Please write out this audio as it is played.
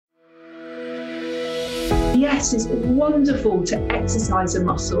yes, it's wonderful to exercise a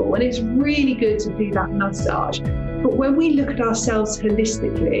muscle and it's really good to do that massage. But when we look at ourselves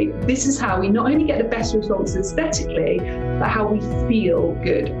holistically, this is how we not only get the best results aesthetically, but how we feel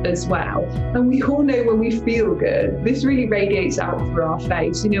good as well. And we all know when we feel good, this really radiates out through our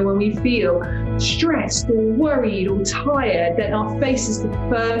face. When we feel stressed or worried or tired, then our face is the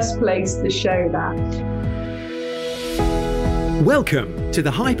first place to show that. Welcome to the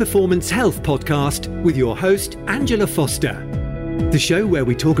High Performance Health Podcast with your host, Angela Foster. The show where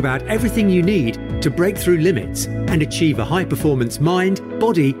we talk about everything you need to break through limits and achieve a high-performance mind,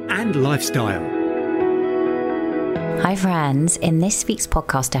 body, and lifestyle. Hi friends, in this week's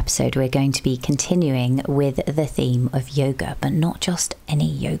podcast episode we're going to be continuing with the theme of yoga, but not just any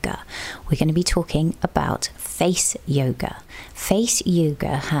yoga. We're going to be talking about face yoga. Face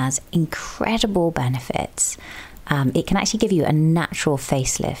yoga has incredible benefits. It can actually give you a natural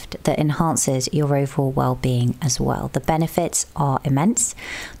facelift that enhances your overall well-being as well. The benefits are immense.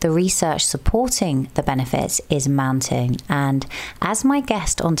 The research supporting the benefits is mounting. And as my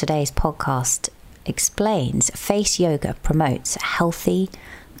guest on today's podcast explains, face yoga promotes healthy,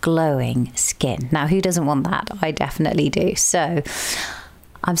 glowing skin. Now, who doesn't want that? I definitely do. So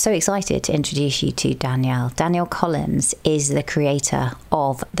I'm so excited to introduce you to Danielle. Danielle Collins is the creator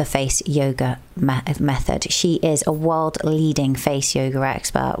of the face yoga method. She is a world-leading face yoga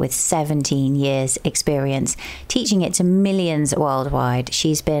expert with 17 years experience teaching it to millions worldwide.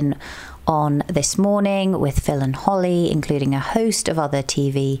 She's been on This Morning with Phil and Holly, including a host of other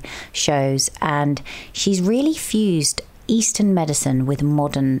TV shows, and she's really fused Eastern medicine with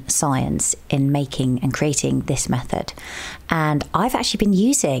modern science in making and creating this method. And I've actually been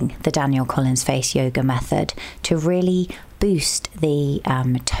using the Danielle Collins face yoga method to really boost the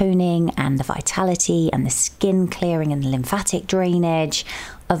toning and the vitality and the skin clearing and the lymphatic drainage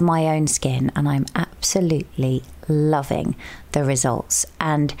of my own skin. And I'm absolutely loving the results.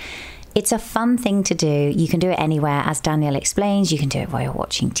 And it's a fun thing to do. You can do it anywhere, as Danielle explains. You can do it while you're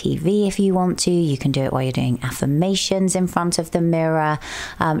watching TV if you want to. You can do it while you're doing affirmations in front of the mirror.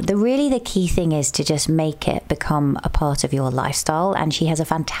 The key thing is to just make it become a part of your lifestyle. And she has a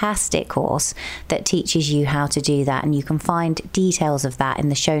fantastic course that teaches you how to do that. And you can find details of that in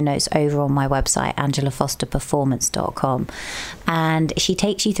the show notes over on my website, angelafosterperformance.com. And she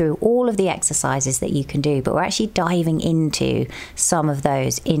takes you through all of the exercises that you can do. But we're actually diving into some of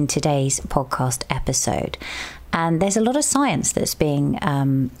those in today's podcast episode. And there's a lot of science that's being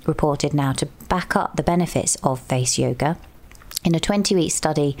reported now to back up the benefits of face yoga. In a 20-week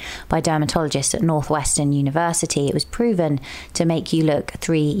study by dermatologists at Northwestern University, it was proven to make you look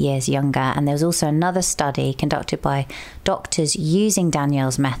 3 years younger. And there was also another study conducted by doctors using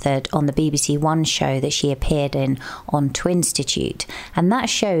Danielle's method on the BBC One show that she appeared in on Twinstitute. And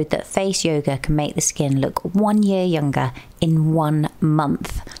that showed that face yoga can make the skin look 1 year younger in 1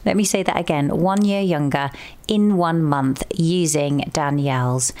 month. Let me say that again, 1 year younger in 1 month using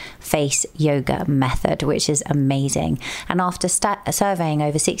Danielle's face yoga method, which is amazing. And after surveying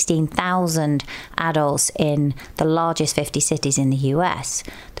over 16,000 adults in the largest 50 cities in the US,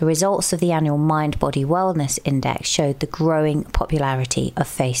 the results of the annual Mind Body Wellness Index showed the growing popularity of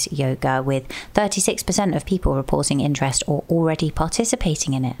face yoga, with 36% of people reporting interest or already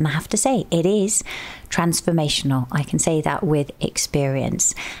participating in it. And I have to say, it is transformational. I can say that with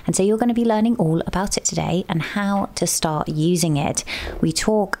experience. And so you're going to be learning all about it today and how to start using it. We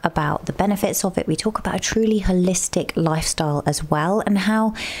talk about the benefits of it. We talk about a truly holistic lifestyle as well, and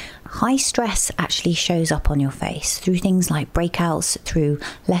how high stress actually shows up on your face through things like breakouts, through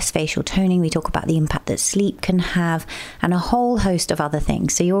less facial toning. We talk about the impact that sleep can have and a whole host of other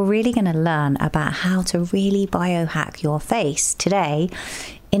things. So you're really going to learn about how to really biohack your face today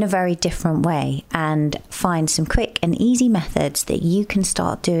in a very different way, and find some quick and easy methods that you can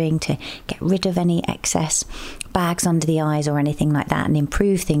start doing to get rid of any excess bags under the eyes or anything like that, and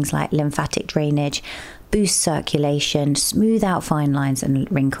improve things like lymphatic drainage, boost circulation, smooth out fine lines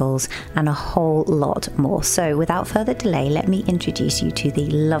and wrinkles, and a whole lot more. So without further delay, let me introduce you to the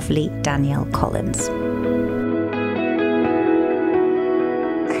lovely Danielle Collins.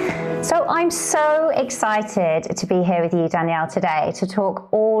 So I'm so excited to be here with you, Danielle, today to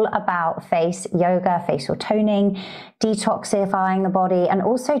talk all about face yoga, facial toning, detoxifying the body, and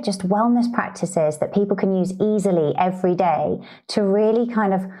also just wellness practices that people can use easily every day to really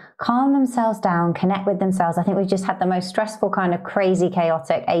kind of calm themselves down, connect with themselves. I think we've just had the most stressful, kind of crazy,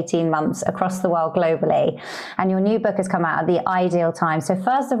 chaotic 18 months across the world globally. And your new book has come out at the ideal time. So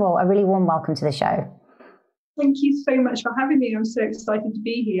first of all, a really warm welcome to the show. Thank you so much for having me. I'm so excited to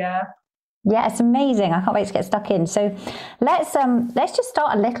be here. Yeah, it's amazing. I can't wait to get stuck in. So let's just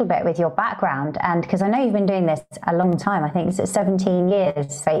start a little bit with your background, and because I know you've been doing this a long time. I think it's 17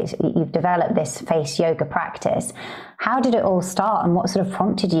 years you've developed this face yoga practice. How did it all start, and what sort of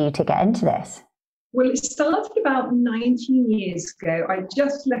prompted you to get into this? Well, it started about 19 years ago. I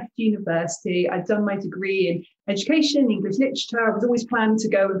just left university. I'd done my degree in education, English literature. I was always planning to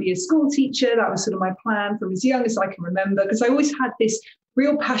go and be a school teacher. That was sort of my plan from as young as I can remember, because I always had this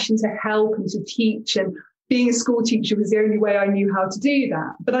real passion to help and to teach, and being a school teacher was the only way I knew how to do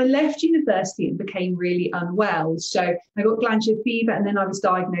that. But I left university and became really unwell. So I got glandular fever, and then I was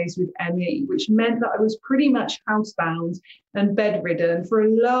diagnosed with ME, which meant that I was pretty much housebound and bedridden for a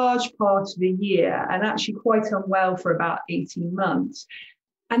large part of the year, and actually quite unwell for about 18 months.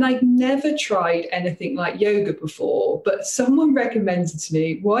 And I'd never tried anything like yoga before, but someone recommended to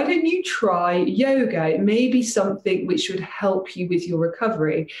me, why don't you try yoga? It may be something which would help you with your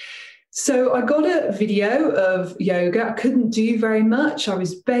recovery. So I got a video of yoga. I couldn't do very much. I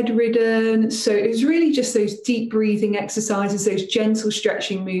was bedridden. So it was really just those deep breathing exercises, those gentle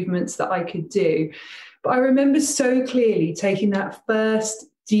stretching movements that I could do. But I remember so clearly taking that first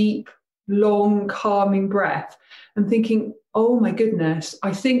deep, long, calming breath and thinking, oh my goodness,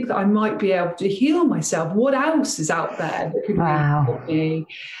 I think that I might be able to heal myself. What else is out there that could really help me?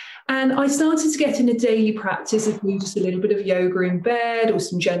 And I started to get in a daily practice of doing just a little bit of yoga in bed or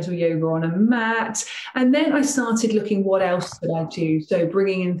some gentle yoga on a mat. And then I started looking, what else could I do? So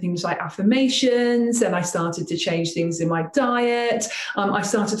bringing in things like affirmations, and I started to change things in my diet. I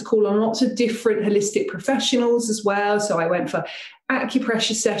started to call on lots of different holistic professionals as well. So I went for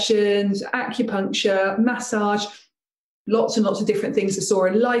acupressure sessions, acupuncture, massage, lots and lots of different things. I saw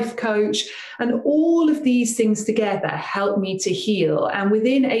a life coach, and all of these things together helped me to heal. And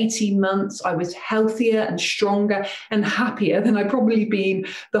within 18 months, I was healthier and stronger and happier than I'd probably been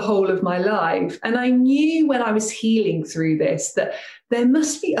the whole of my life. And I knew when I was healing through this that there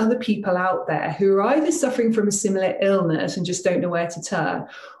must be other people out there who are either suffering from a similar illness and just don't know where to turn,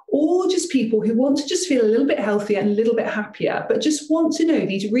 or just people who want to just feel a little bit healthier and a little bit happier, but just want to know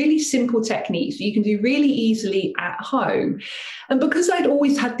these really simple techniques that you can do really easily at home. And because I'd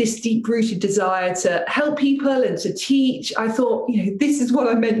always had this deep-rooted desire to help people and to teach, I thought, this is what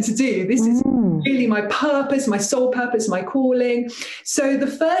I'm meant to do. This is really my purpose, my sole purpose, my calling. So the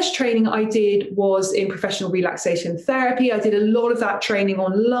first training I did was in professional relaxation therapy. I did a lot of that training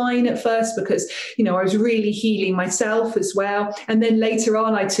online at first because, I was really healing myself as well. And then later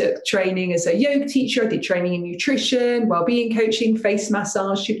on, I took training as a yoga teacher. I did training in nutrition, well-being coaching, face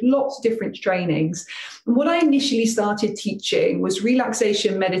massage, lots of different trainings. And what I initially started teaching was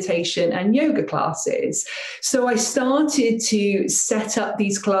relaxation, meditation, and yoga classes. So I started to set up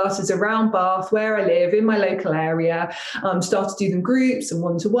these classes around Bath, where I live, in my local area, started to do them groups and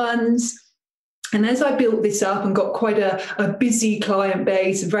one-to-ones. And as I built this up and got quite a busy client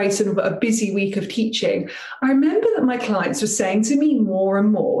base, a very sort of a busy week of teaching, I remember that my clients were saying to me more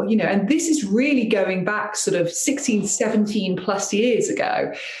and more, and this is really going back sort of 16, 17 plus years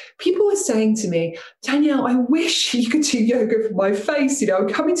ago. People were saying to me, Danielle, I wish you could do yoga for my face. I'm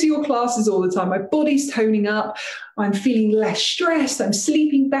coming to your classes all the time. My body's toning up. I'm feeling less stressed. I'm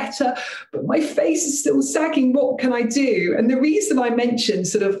sleeping better, but my face is still sagging. What can I do? And the reason I mentioned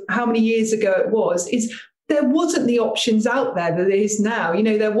sort of how many years ago it was is there wasn't the options out there that there is now.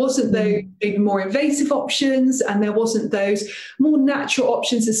 There wasn't those more invasive options, and there wasn't those more natural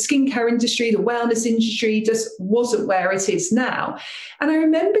options. The skincare industry, the wellness industry just wasn't where it is now. And I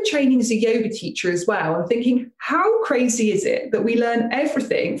remember training as a yoga teacher as well and thinking, how crazy is it that we learn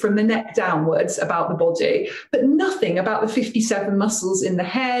everything from the neck downwards about the body, but nothing about the 57 muscles in the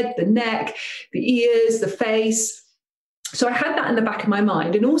head, the neck, the ears, the face. So I had that in the back of my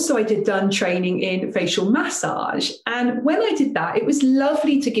mind. And also I did done training in facial massage. And when I did that, it was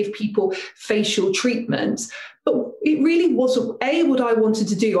lovely to give people facial treatments. But it really wasn't, A, what I wanted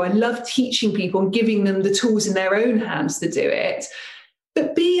to do. I loved teaching people and giving them the tools in their own hands to do it.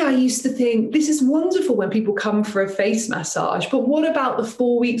 But B, I used to think, this is wonderful when people come for a face massage, but what about the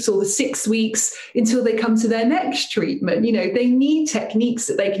 4 weeks or the 6 weeks until they come to their next treatment? They need techniques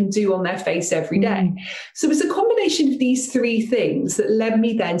that they can do on their face every day. So it was a combination of these three things that led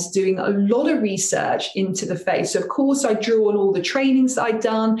me then to doing a lot of research into the face. So of course, I drew on all the trainings that I'd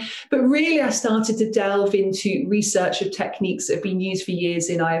done, but really I started to delve into research of techniques that have been used for years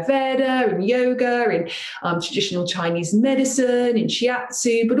in Ayurveda, in yoga, in traditional Chinese medicine, in shiatsu,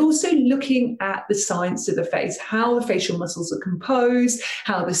 shiatsu, but also looking at the science of the face, how the facial muscles are composed,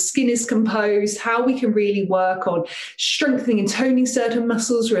 how the skin is composed, how we can really work on strengthening and toning certain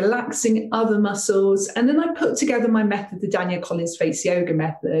muscles, relaxing other muscles. And then I put together my method, the Danielle Collins Face Yoga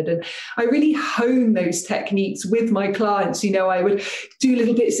method. And I really hone those techniques with my clients. You know, I would do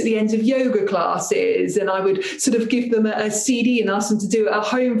little bits at the end of yoga classes, and I would sort of give them a CD and ask them to do it at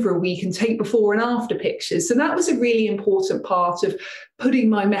home for a week and take before and after pictures. So that was a really important part of putting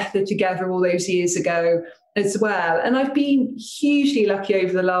my method together all those years ago as well. And I've been hugely lucky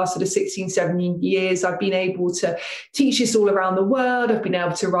over the last sort of 16, 17 years. I've been able to teach this all around the world. I've been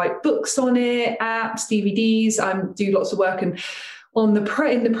able to write books on it, apps, DVDs. I do lots of work in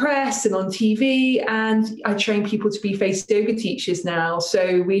the press and on TV, and I train people to be face yoga teachers now.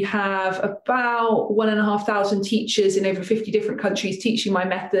 So we have about 1,500 teachers in over 50 different countries teaching my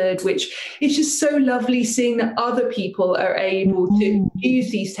method, which is just so lovely seeing that other people are able to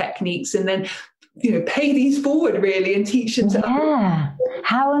use these techniques and then, you know, pay these forward really and teach them to others.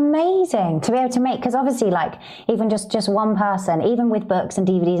 How amazing to be able to make, because obviously like even just one person, even with books and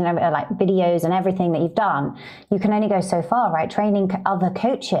DVDs and like videos and everything that you've done, you can only go so far, right? Training other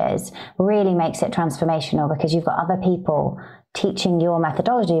coaches really makes it transformational because you've got other people teaching your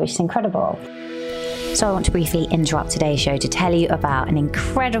methodology, which is incredible. So I want to briefly interrupt today's show to tell you about an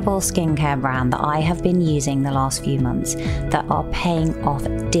incredible skincare brand that I have been using the last few months that are paying off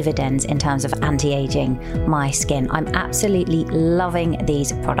dividends in terms of anti-aging my skin. I'm absolutely loving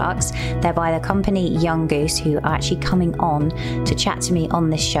these products. They're by the company Young Goose, who are actually coming on to chat to me on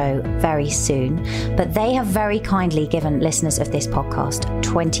this show very soon. But they have very kindly given listeners of this podcast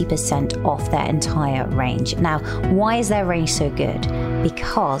 20% off their entire range. Now, why is their range so good?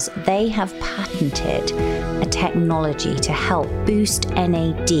 Because they have patented a technology to help boost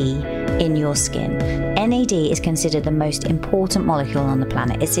NAD in your skin. NAD is considered the most important molecule on the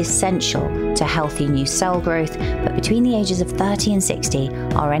planet. It's essential to healthy new cell growth, but between the ages of 30 and 60,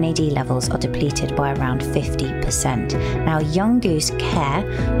 our NAD levels are depleted by around 50%. Now, Young Goose Care,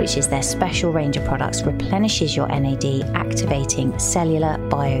 which is their special range of products, replenishes your NAD, activating cellular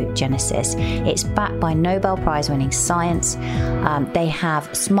biogenesis. It's backed by Nobel Prize-winning science. They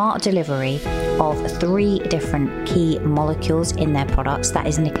have smart delivery of 3 different key molecules in their products. That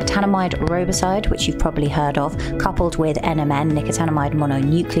is nicotinamide riboside, which you've probably heard of, coupled with NMN, nicotinamide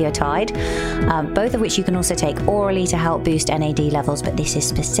mononucleotide, both of which you can also take orally to help boost NAD levels, but this is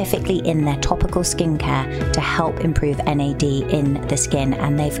specifically in their topical skincare to help improve NAD in the skin.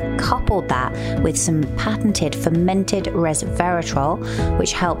 And they've coupled that with some patented fermented resveratrol,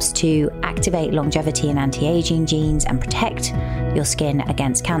 which helps to activate longevity and anti-aging genes and protect your skin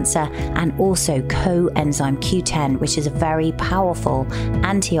against cancer, and also coenzyme Q10, which is a very powerful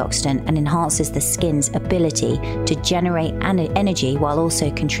antioxidant and enhances the skin's ability to generate energy while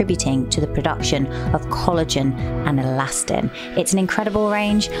also contributing to the production of collagen and elastin. It's an incredible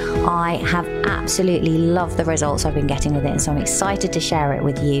range. I have absolutely loved the results I've been getting with it, so I'm excited to share it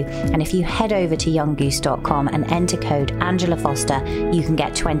with you. And if you head over to younggoose.com and enter code Angela Foster, you can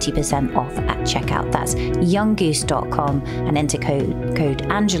get 20% off at checkout. That's younggoose.com and enter code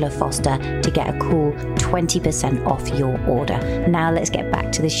Angela Foster to get a cool 20% off your order. Now let's get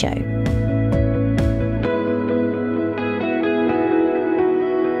back to the show.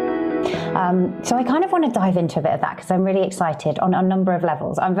 So I kind of want to dive into a bit of that because I'm really excited on a number of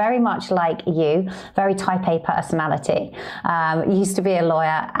levels. I'm very much like you, very type A personality. Used to be a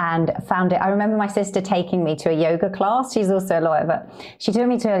lawyer and found it. I remember my sister taking me to a yoga class. She's also a lawyer, but she took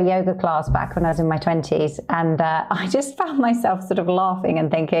me to a yoga class back when I was in my 20s. And I just found myself sort of laughing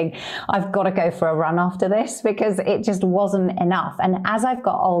and thinking, I've got to go for a run after this because it just wasn't enough. And as I've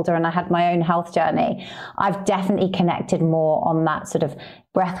got older and I had my own health journey, I've definitely connected more on that sort of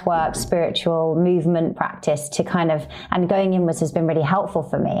breath work, spiritual movement practice to kind of, and going inwards has been really helpful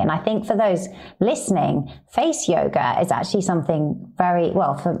for me. And I think for those listening, face yoga is actually something very,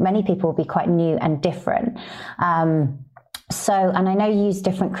 well, for many people will be quite new and different. And I know you use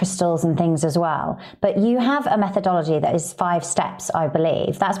different crystals and things as well, but you have a methodology that is 5 steps, I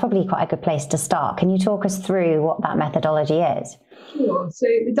believe. That's probably quite a good place to start. Can you talk us through what that methodology is? Sure. So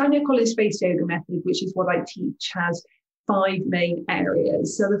the Danielle Collins Face Yoga method, which is what I teach, has 5 main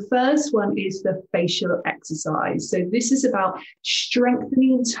areas. So the first one is the facial exercise. So this is about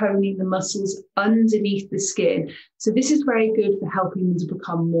strengthening and toning the muscles underneath the skin So this is very good for helping them to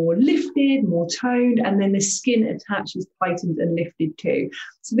become more lifted, more toned, and then the skin attaches, tightened and lifted too.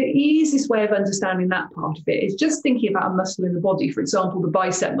 So the easiest way of understanding that part of it is just thinking about a muscle in the body. For example, the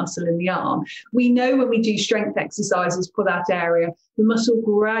bicep muscle in the arm. We know when we do strength exercises for that area, the muscle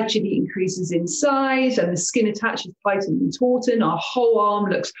gradually increases in size and the skin attaches, tightened and tauten. Our whole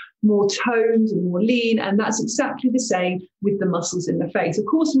arm looks more toned and more lean. And that's exactly the same with the muscles in the face. Of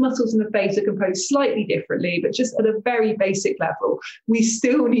course, the muscles in the face are composed slightly differently, but just at a very basic level, we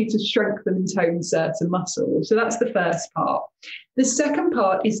still need to strengthen and tone certain muscles. So that's the first part. The second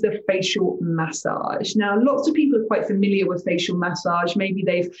part is the facial massage. Now, lots of people are quite familiar with facial massage. Maybe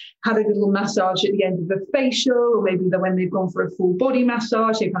they've had a little massage at the end of the facial, or maybe when they've gone for a full body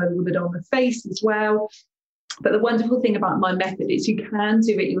massage, they've had a little bit on the face as well. But the wonderful thing about my method is you can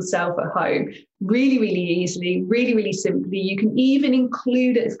do it yourself at home really, really easily, really, really simply. You can even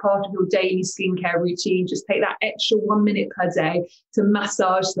include it as part of your daily skincare routine. Just take that extra 1 minute per day to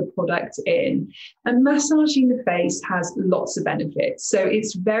massage the product in. And massaging the face has lots of benefits. So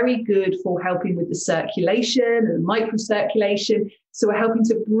it's very good for helping with the circulation and the microcirculation. So we're helping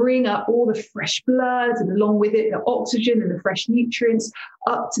to bring up all the fresh blood and along with it, the oxygen and the fresh nutrients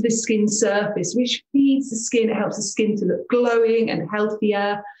up to the skin surface, which feeds the skin. It helps the skin to look glowing and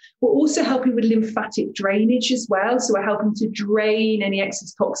healthier. We're also helping with lymphatic drainage as well. So we're helping to drain any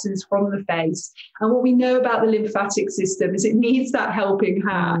excess toxins from the face. And what we know about the lymphatic system is it needs that helping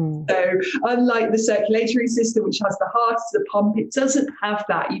hand. So unlike the circulatory system, which has the heart as a pump, it doesn't have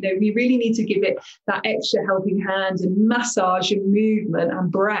that. You know, we really need to give it that extra helping hand, and massage and movement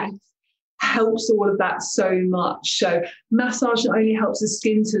and breath helps all of that so much. So massage not only helps the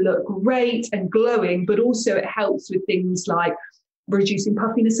skin to look great and glowing, but also it helps with things like reducing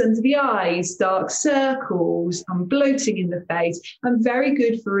puffiness under the eyes, dark circles, and bloating in the face, and very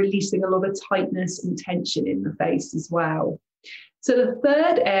good for releasing a lot of tightness and tension in the face as well. So the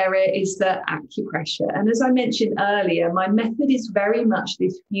third area is the acupressure. And as I mentioned earlier, my method is very much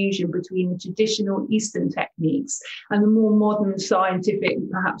this fusion between the traditional Eastern techniques and the more modern scientific,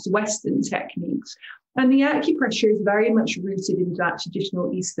 perhaps Western techniques. And the acupressure is very much rooted in that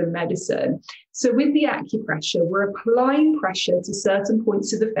traditional Eastern medicine. So with the acupressure, we're applying pressure to certain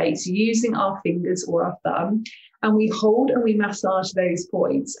points of the face using our fingers or our thumb, and we hold and we massage those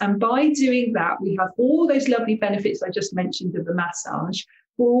points. And by doing that, we have all those lovely benefits I just mentioned of the massage.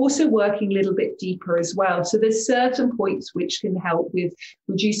 We're also working a little bit deeper as well. So there's certain points which can help with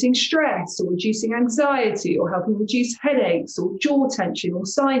reducing stress or reducing anxiety or helping reduce headaches or jaw tension or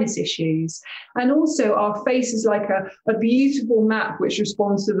sinus issues. And also our face is like a beautiful map which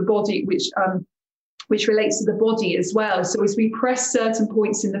responds to the body, which relates to the body as well. So as we press certain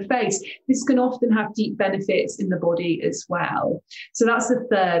points in the face, this can often have deep benefits in the body as well. So that's the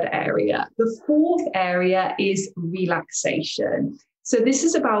third area. The fourth area is relaxation. So this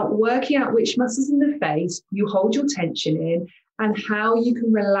is about working out which muscles in the face you hold your tension in and how you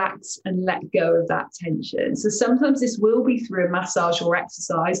can relax and let go of that tension. So sometimes this will be through a massage or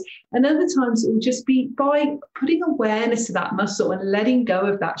exercise, and other times it will just be by putting awareness to that muscle and letting go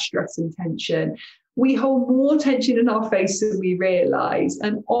of that stress and tension. We hold more tension in our face than we realize.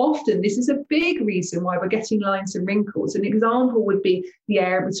 And often this is a big reason why we're getting lines and wrinkles. An example would be the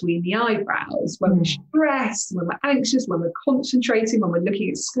area between the eyebrows. When we're stressed, when we're anxious, when we're concentrating, when we're looking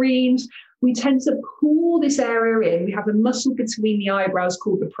at screens, we tend to pull this area in. We have a muscle between the eyebrows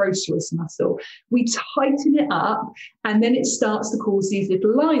called the procerus muscle. We tighten it up, and then it starts to cause these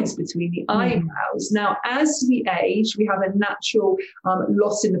little lines between the eyebrows. Now, as we age, we have a natural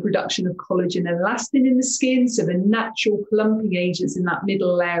loss in the production of collagen and elastin in the skin, so the natural plumping agents in that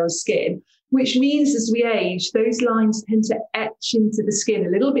middle layer of skin, which means as we age, those lines tend to etch into the skin a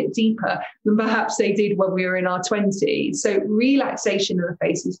little bit deeper than perhaps they did when we were in our 20s. So relaxation of the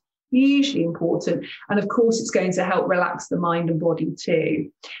face is hugely important. And of course, it's going to help relax the mind and body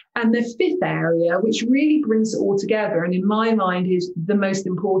too. And the fifth area, which really brings it all together, and in my mind is the most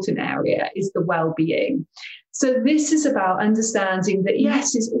important area, is the well-being. So this is about understanding that,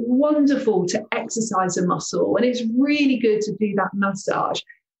 yes, it's wonderful to exercise a muscle, and it's really good to do that massage.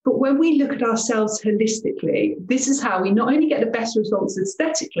 But when we look at ourselves holistically, this is how we not only get the best results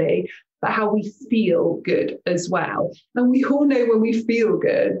aesthetically, but how we feel good as well. And we all know when we feel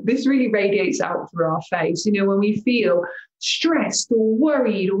good, this really radiates out through our face. You know, when we feel stressed or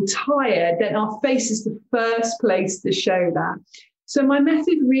worried or tired, then our face is the first place to show that. So my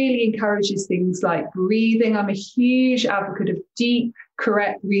method really encourages things like breathing. I'm a huge advocate of deep,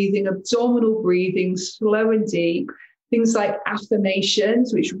 correct breathing, abdominal breathing, slow and deep. Things like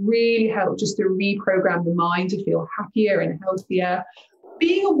affirmations, which really help just to reprogram the mind to feel happier and healthier.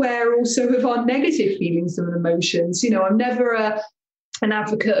 being aware also of our negative feelings and emotions. I'm never an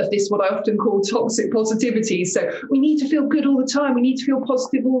advocate of this, what I often call toxic positivity. So we need to feel good all the time. We need to feel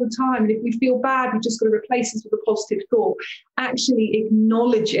positive all the time. And if we feel bad, we just got to replace this with a positive thought. Actually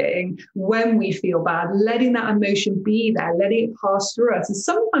acknowledging when we feel bad, letting that emotion be there, letting it pass through us, and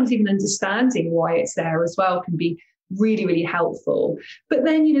sometimes even understanding why it's there as well can be really, really helpful. But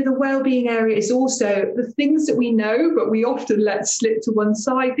then, the well-being area is also the things that we know, but we often let slip to one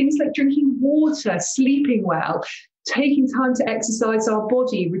side. Things like drinking water, sleeping well, taking time to exercise our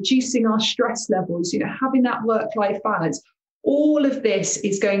body, reducing our stress levels, having that work-life balance. All of this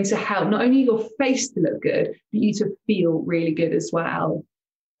is going to help not only your face to look good, but you to feel really good as well.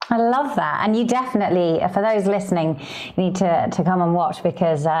 I love that. And you definitely, for those listening, you need to come and watch,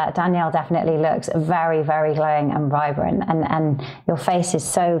 because Danielle definitely looks very, very glowing and vibrant. And your face is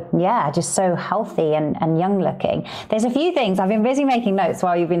so, just so healthy and young looking. There's a few things, I've been busy making notes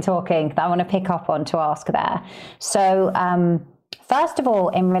while you've been talking, that I want to pick up on to ask there. So first of all,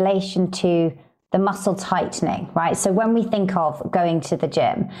 in relation to the muscle tightening, right? So when we think of going to the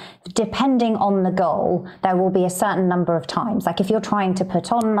gym, depending on the goal, there will be a certain number of times. Like if you're trying to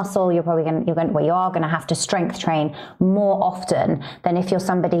put on muscle, you are going to have to strength train more often than if you're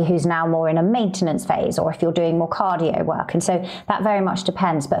somebody who's now more in a maintenance phase, or if you're doing more cardio work. And so that very much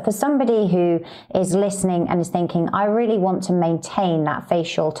depends. But for somebody who is listening and is thinking, I really want to maintain that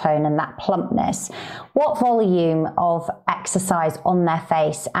facial tone and that plumpness, what volume of exercise on their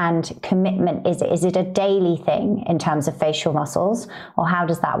face and commitment is it? Is it a daily thing in terms of facial muscles, or how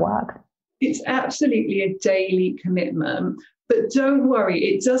does that work? It's absolutely a daily commitment, but don't worry,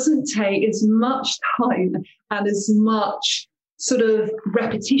 it doesn't take as much time and as much sort of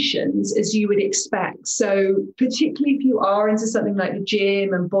repetitions as you would expect. So particularly if you are into something like the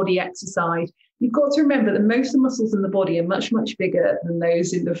gym and body exercise, you've got to remember that most of the muscles in the body are much, much bigger than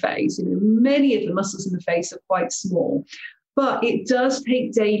those in the face. Many of the muscles in the face are quite small. But it does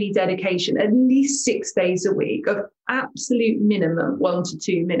take daily dedication, at least 6 days a week, of absolute minimum 1 to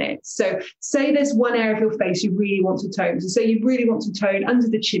 2 minutes. So say there's one area of your face you really want to tone. So say you really want to tone under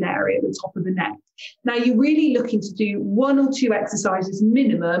the chin area, the top of the neck. Now you're really looking to do 1 or 2 exercises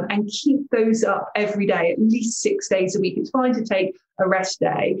minimum and keep those up every day, at least 6 days a week. It's fine to take a rest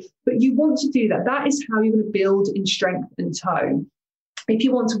day, but you want to do that. That is how you're going to build in strength and tone. If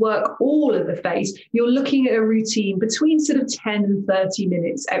you want to work all of the face, you're looking at a routine between sort of 10 and 30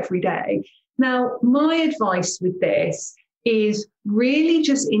 minutes every day. Now, my advice with this is really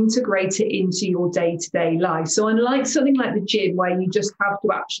just integrate it into your day-to-day life. So unlike something like the gym, where you just have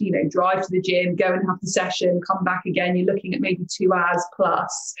to actually, drive to the gym, go and have the session, come back again, you're looking at maybe 2 hours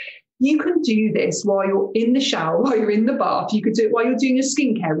plus. You can do this while you're in the shower, while you're in the bath. You could do it while you're doing your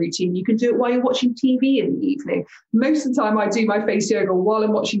skincare routine. You can do it while you're watching TV in the evening. Most of the time I do my face yoga while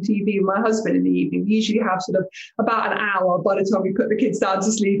I'm watching TV with my husband in the evening. We usually have sort of about an hour by the time we put the kids down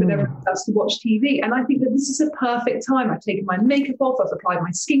to sleep and everyone else to watch TV. And I think that this is a perfect time. I've taken my makeup off, I've applied my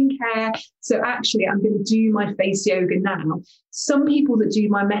skincare. So actually I'm going to do my face yoga now. Some people that do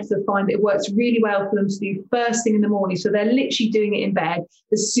my method find that it works really well for them to do first thing in the morning. So they're literally doing it in bed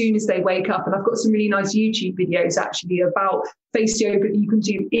as soon as they wake up. And I've got some really nice YouTube videos actually about face yoga that you can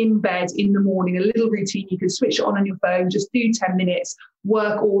do in bed in the morning, a little routine. You can switch it on your phone, just do 10 minutes,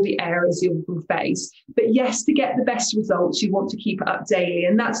 work all the areas of your face. But yes, to get the best results, you want to keep it up daily.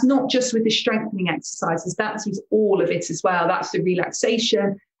 And that's not just with the strengthening exercises, that's with all of it as well. That's the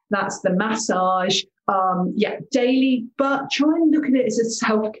relaxation, that's the massage, daily, but try and look at it as a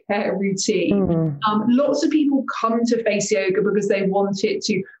self-care routine. Lots of people come to face yoga because they want it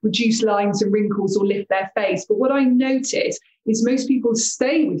to reduce lines and wrinkles or lift their face. But what I notice is most people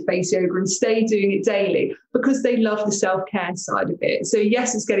stay with face yoga and stay doing it daily because they love the self-care side of it. So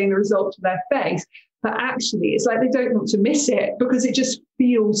yes, it's getting the results for their face, but actually it's like they don't want to miss it because it just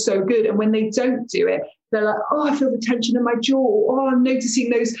feels so good. And when they don't do it, they're like, oh, I feel the tension in my jaw. Oh, I'm noticing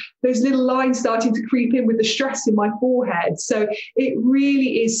those little lines starting to creep in with the stress in my forehead. So it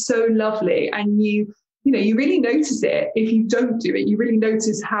really is so lovely. And you really notice it. If you don't do it, you really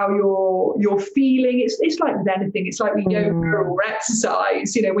notice how you're feeling. It's like with anything. It's like with yoga or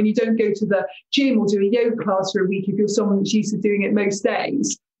exercise. When you don't go to the gym or do a yoga class for a week, if you're someone that's used to doing it most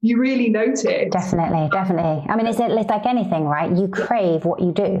days, you really notice. Definitely. I mean, it's like anything, right? You crave what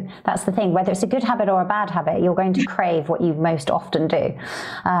you do. That's the thing. Whether it's a good habit or a bad habit, you're going to crave what you most often do,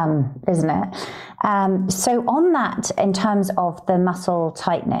 isn't it? So on that, in terms of the muscle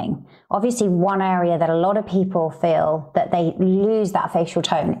tightening, obviously one area that a lot of people feel that they lose that facial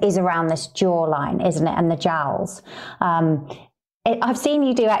tone is around this jawline, isn't it? And the jowls. I've seen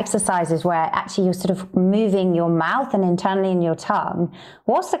you do exercises where actually you're sort of moving your mouth and internally in your tongue.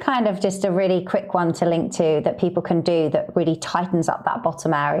 What's the kind of just a really quick one to link to that people can do that really tightens up that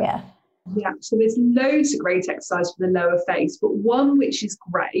bottom area? Yeah, so there's loads of great exercise for the lower face, but one which is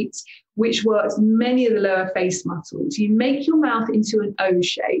great, which works many of the lower face muscles. You make your mouth into an O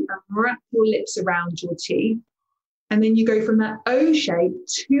shape and wrap your lips around your teeth. And then you go from that O shape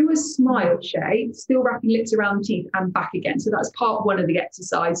to a smile shape, still wrapping lips around the teeth and back again. So that's part one of the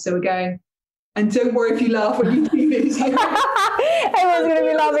exercise. So we're going, and don't worry if you laugh when you do this. Everyone's going to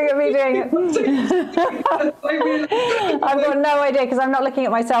be laughing at me doing it. I've got no idea because I'm not looking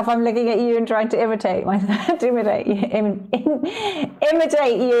at myself. I'm looking at you and trying to imitate myself. imitate you,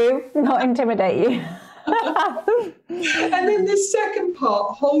 not intimidate you. And then the second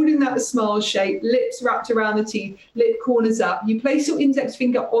part, holding that smile shape, lips wrapped around the teeth, lip corners up. You place your index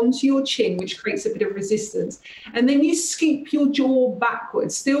finger onto your chin, which creates a bit of resistance. And then you scoop your jaw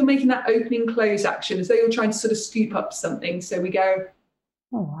backwards, still making that opening close action as though you're trying to sort of scoop up something. So we go.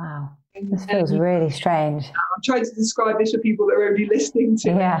 Oh, wow. This feels really strange. I'm trying to describe this for people that are only listening to.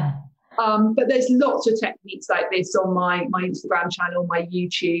 Yeah. But there's lots of techniques like this on my Instagram channel, my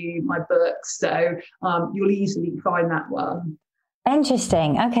YouTube, my books. So you'll easily find that one.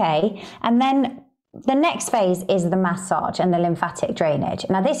 Interesting. Okay. And then the next phase is the massage and the lymphatic drainage.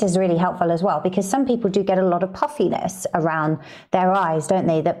 Now, this is really helpful as well because some people do get a lot of puffiness around their eyes, don't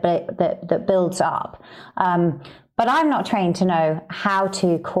they, that builds up. But I'm not trained to know how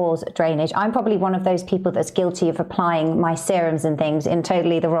to cause drainage. I'm probably one of those people that's guilty of applying my serums and things in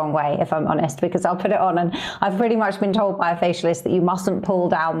totally the wrong way, if I'm honest, because I'll put it on and I've pretty much been told by a facialist that you mustn't pull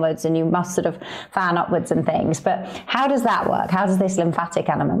downwards and you must sort of fan upwards and things. But how does that work? How does this lymphatic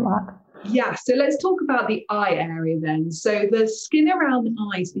element work? Yeah, so let's talk about the eye area then. So the skin around the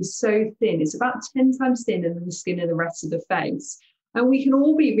eyes is so thin. It's about 10 times thinner than the skin of the rest of the face. And we can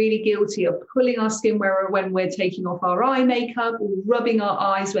all be really guilty of pulling our skin when we're taking off our eye makeup or rubbing our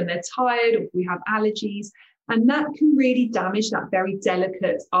eyes when they're tired or if we have allergies. And that can really damage that very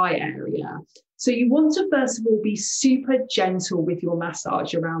delicate eye area. So you want to, first of all, be super gentle with your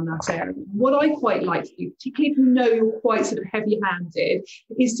massage around that area. What I quite like to do, particularly if you know you're quite sort of heavy-handed,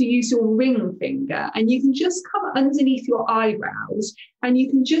 is to use your ring finger. And you can just come underneath your eyebrows and you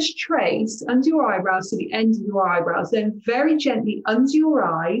can just trace under your eyebrows to the end of your eyebrows, then very gently under your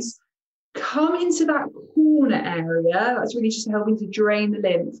eyes, come into that corner area. That's really just helping to drain the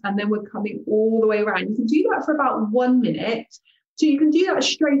lymph. And then we're coming all the way around. You can do that for about 1 minute. So you can do that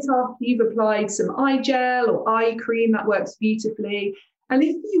straight after you've applied some eye gel or eye cream. That works beautifully. And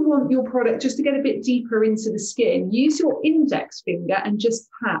if you want your product just to get a bit deeper into the skin, use your index finger and just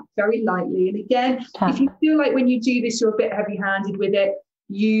tap very lightly. And again, if you feel like when you do this, you're a bit heavy-handed with it,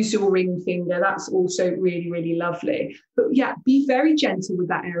 use your ring finger. That's also really, really lovely. But yeah, be very gentle with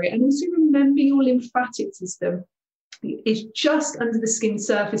that area. And also remember your lymphatic system is just under the skin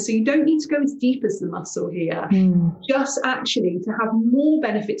surface. So you don't need to go as deep as the muscle here. Just actually to have more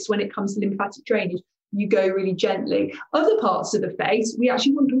benefits when it comes to lymphatic drainage, you go really gently. Other parts of the face, we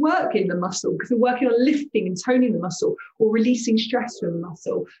actually want to work in the muscle because we're working on lifting and toning the muscle or releasing stress from the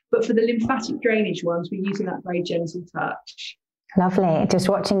muscle. But for the lymphatic drainage ones, we're using that very gentle touch. Lovely. Just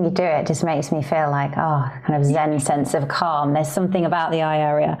watching you do it just makes me feel like, kind of Zen sense of calm. There's something about the eye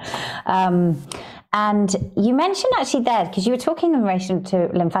area. And you mentioned actually there, because you were talking in relation to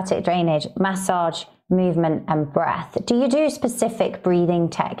lymphatic drainage, massage, movement and breath. Do you do specific breathing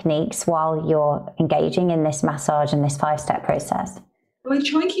techniques while you're engaging in this massage and this 5-step process? Well, I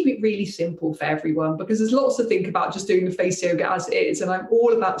try and keep it really simple for everyone because there's lots to think about just doing the face yoga as it is, and I'm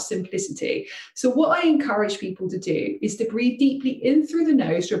all about simplicity. So what I encourage people to do is to breathe deeply in through the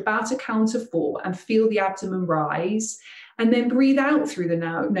nose for about a count of 4 and feel the abdomen rise. And then breathe out through the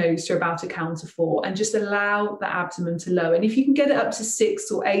nose to about a count of 4 and just allow the abdomen to lower. And if you can get it up to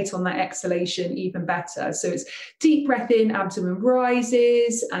 6 or 8 on that exhalation, even better. So it's deep breath in, abdomen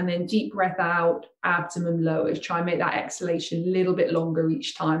rises, and then deep breath out, abdomen lowers. Try and make that exhalation a little bit longer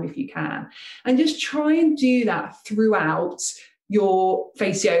each time if you can. And just try and do that throughout your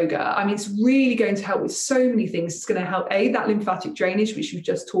face yoga. I mean, it's really going to help with so many things. It's going to help aid that lymphatic drainage, which we've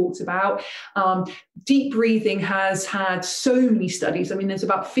just talked about. Deep breathing has had so many studies. I mean, there's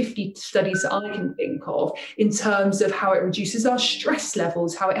about 50 studies that I can think of in terms of how it reduces our stress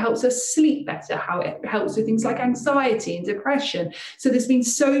levels, how it helps us sleep better, how it helps with things like anxiety and depression. So there's been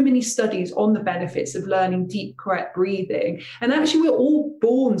so many studies on the benefits of learning deep, correct breathing. And actually, we're all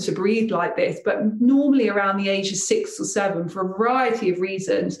born to breathe like this, but normally around the age of 6 or 7, for a variety of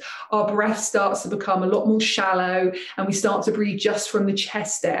reasons, our breath starts to become a lot more shallow and we start to breathe just from the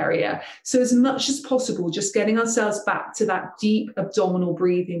chest area. So as much as possible, just getting ourselves back to that deep abdominal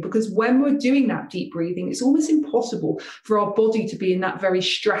breathing, because when we're doing that deep breathing, it's almost impossible for our body to be in that very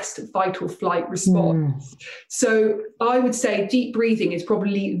stressed fight or flight response. So I would say deep breathing is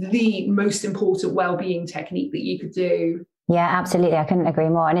probably the most important well-being technique that you could do. Yeah, absolutely. I couldn't agree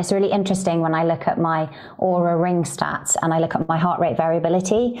more. And it's really interesting when I look at my Oura Ring stats and I look at my heart rate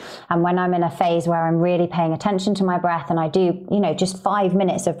variability. And when I'm in a phase where I'm really paying attention to my breath and I do, just 5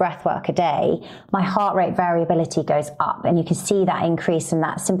 minutes of breath work a day, my heart rate variability goes up. And you can see that increase in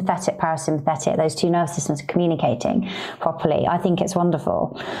that sympathetic, parasympathetic, those two nerve systems communicating properly. I think it's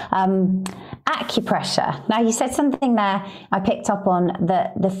wonderful. Acupressure. Now, you said something there I picked up on,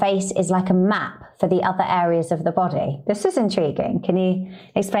 that the face is like a map for the other areas of the body. This is intriguing. Can you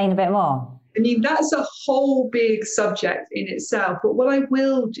explain a bit more? I mean, that's a whole big subject in itself. But what I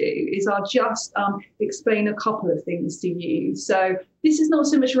will do is I'll just explain a couple of things to you. So this is not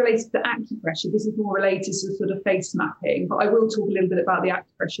so much related to acupressure. This is more related to sort of face mapping. But I will talk a little bit about the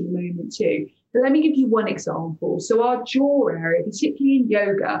acupressure in a moment too. But let me give you one example. So our jaw area, particularly in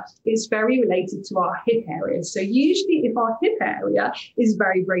yoga, is very related to our hip area. So usually if our hip area is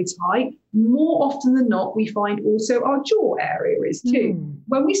very, very tight, more often than not, we find also our jaw area is too.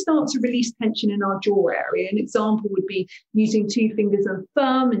 When we start to release tension in our jaw area, an example would be using 2 fingers and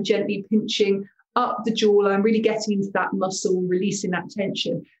thumb and gently pinching up the jawline, really getting into that muscle, releasing that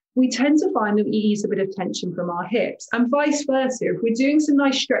tension. We tend to find that we ease a bit of tension from our hips, and vice versa. If we're doing some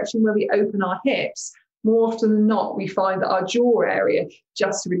nice stretching where we open our hips, more often than not, we find that our jaw area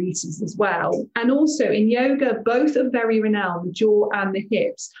just releases as well. And also in yoga, both are very renowned, the jaw and the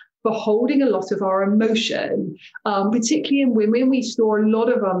hips, for holding a lot of our emotion. Particularly in women, we store a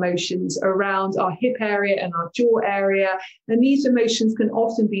lot of our emotions around our hip area and our jaw area. And these emotions can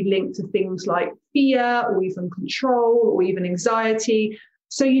often be linked to things like fear or even control or even anxiety.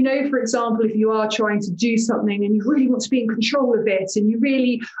 So, for example, if you are trying to do something and you really want to be in control of it and you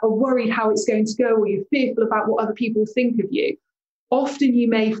really are worried how it's going to go, or you're fearful about what other people think of you, often you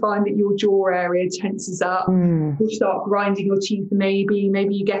may find that your jaw area tenses up. You start grinding your teeth, maybe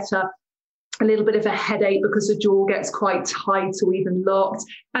you get a little bit of a headache because the jaw gets quite tight or even locked.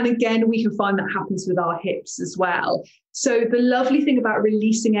 And again, we can find that happens with our hips as well. So the lovely thing about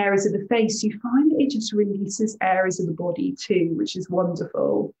releasing areas of the face, you find that it just releases areas of the body too, which is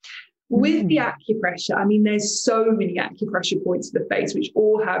wonderful. With the acupressure, I mean, there's so many acupressure points of the face, which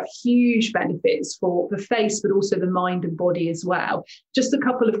all have huge benefits for the face, but also the mind and body as well. Just a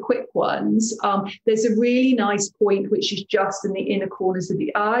couple of quick ones. There's a really nice point, which is just in the inner corners of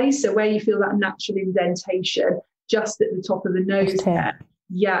the eyes. So where you feel that natural indentation, just at the top of the nose there.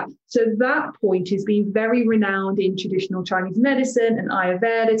 Yeah, so that point has been very renowned in traditional Chinese medicine and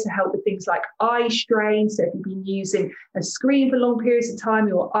Ayurveda to help with things like eye strain. So if you've been using a screen for long periods of time,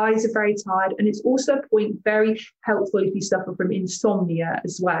 your eyes are very tired. And it's also a point very helpful if you suffer from insomnia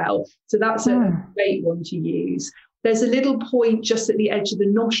as well. So that's a great one to use. There's a little point just at the edge of the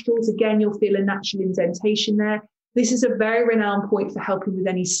nostrils. Again, you'll feel a natural indentation there. This is a very renowned point for helping with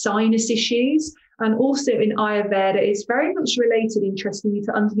any sinus issues. And also in Ayurveda, it's very much related, interestingly,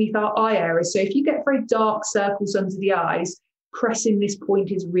 to underneath our eye area. So if you get very dark circles under the eyes, pressing this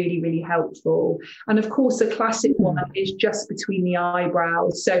point is really, really helpful. And of course, the classic one is just between the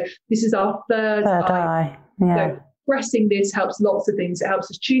eyebrows. So this is our third eye. Yeah. So pressing this helps lots of things. It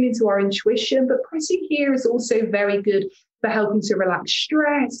helps us tune into our intuition, but pressing here is also very good for helping to relax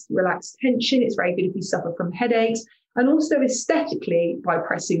stress, relax tension. It's very good if you suffer from headaches. And also aesthetically, by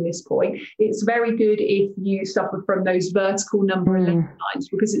pressing this point, it's very good if you suffer from those vertical number 11 lines,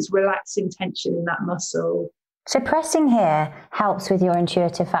 because it's relaxing tension in that muscle. So pressing here helps with your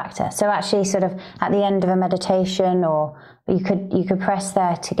intuitive factor. So actually sort of at the end of a meditation, or you could press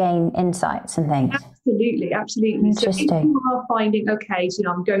there to gain insights and things. Absolutely. Interesting. So if you are finding, okay, so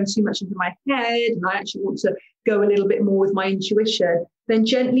I'm going too much into my head and I actually want to go a little bit more with my intuition, then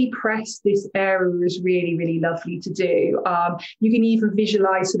gently press this area is really, really lovely to do. You can even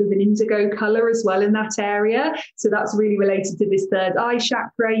visualize sort of an indigo color as well in that area. So that's really related to this third eye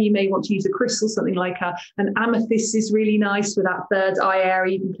chakra. You may want to use a crystal, something like an amethyst is really nice for that third eye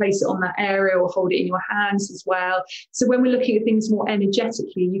area. You can place it on that area or hold it in your hands as well. So when we're looking at things more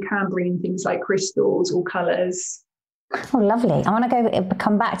energetically, you can bring in things like crystals or colors. Oh, lovely. I want to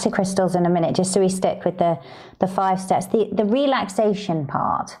come back to crystals in a minute, just so we stick with the 5 steps. The relaxation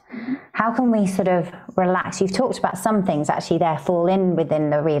part, how can we sort of relax? You've talked about some things actually there fall in within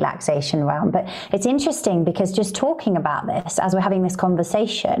the relaxation realm, but it's interesting because just talking about this, as we're having this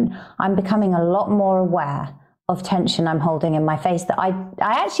conversation, I'm becoming a lot more aware of tension I'm holding in my face that I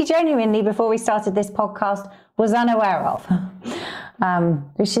actually genuinely, before we started this podcast, was unaware of,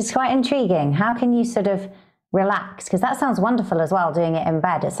 which is quite intriguing. How can you sort of relax? Because that sounds wonderful as well, doing it in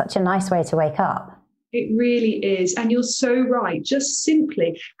bed. It's such a nice way to wake up. It really is. And you're so right. Just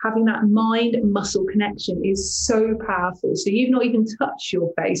simply having that mind-muscle connection is so powerful. So you've not even touched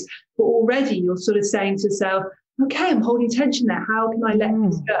your face, but already you're sort of saying to yourself, okay, I'm holding tension there. How can I let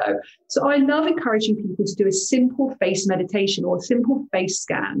this go? So I love encouraging people to do a simple face meditation or a simple face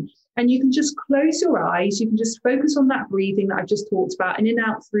scan. And you can just close your eyes. You can just focus on that breathing that I've just talked about, in and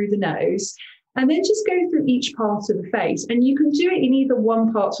out through the nose. And then just go through each part of the face. And you can do it in either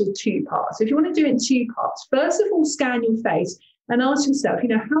one part or 2 parts. If you want to do it in 2 parts, first of all, scan your face and ask yourself,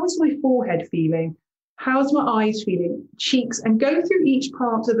 how is my forehead feeling? How's my eyes feeling? Cheeks, and go through each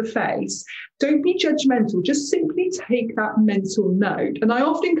part of the face. Don't be judgmental. Just simply take that mental note. And I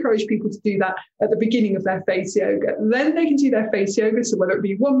often encourage people to do that at the beginning of their face yoga. Then they can do their face yoga. So whether it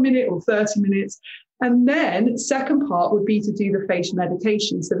be 1 minute or 30 minutes. And then second part would be to do the face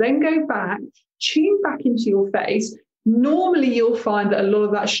meditation. So then go back, tune back into your face. Normally you'll find that a lot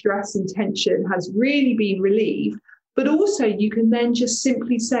of that stress and tension has really been relieved. But also you can then just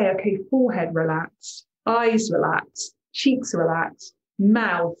simply say, okay, forehead relax, eyes relax, cheeks relax,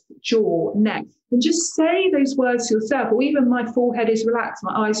 mouth, jaw, neck, and just say those words to yourself. Or even my forehead is relaxed,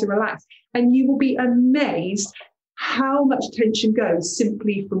 my eyes are relaxed. And you will be amazed how much tension goes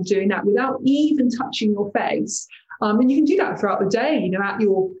simply from doing that without even touching your face. And you can do that throughout the day, at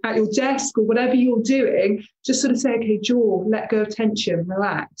your desk or whatever you're doing. Just sort of say, okay, jaw, let go of tension,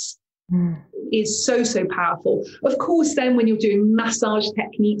 relax. Is so powerful. Of course, then when you're doing massage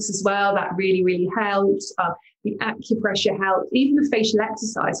techniques as well, that really, really helps. The acupressure helps. Even the facial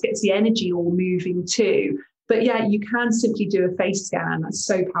exercise gets the energy all moving too. But yeah, you can simply do a face scan. That's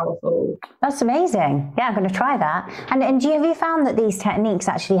so powerful. That's amazing. Yeah, I'm going to try that. And have you found that these techniques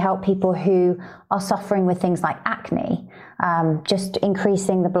actually help people who are suffering with things like acne, just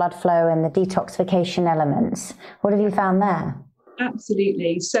increasing the blood flow and the detoxification elements? What have you found there?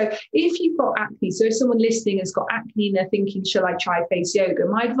 Absolutely. So if you've got acne, so if someone listening has got acne and they're thinking, shall I try face yoga?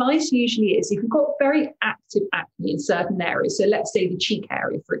 My advice usually is, if you've got very active acne in certain areas, so let's say the cheek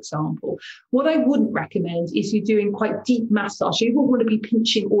area, for example, what I wouldn't recommend is you doing quite deep massage. You wouldn't want to be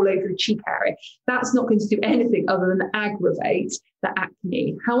pinching all over the cheek area. That's not going to do anything other than aggravate the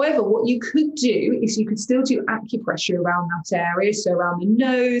acne. However, what you could do is you could still do acupressure around that area, so around the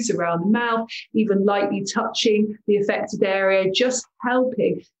nose, around the mouth, even lightly touching the affected area, just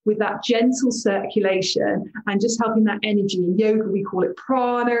helping with that gentle circulation and just helping that energy. In yoga, we call it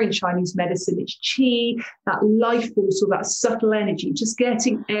prana. In Chinese medicine, it's qi, that life force or that subtle energy, just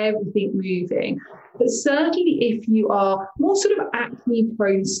getting everything moving. But certainly if you are more sort of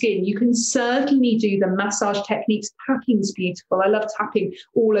acne-prone skin, you can certainly do the massage techniques. Tapping's beautiful. I love tapping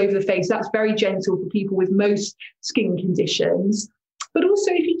all over the face. That's very gentle for people with most skin conditions. But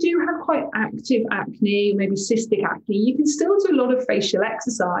also if you do have quite active acne, maybe cystic acne, you can still do a lot of facial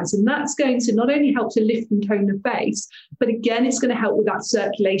exercise. And that's going to not only help to lift and tone the face, but again, it's going to help with that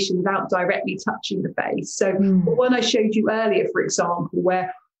circulation without directly touching the face. So the one I showed you earlier, for example,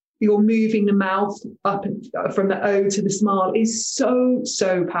 where you're moving the mouth up from the O to the smile, is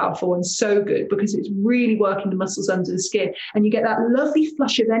so powerful and so good, because it's really working the muscles under the skin. And you get that lovely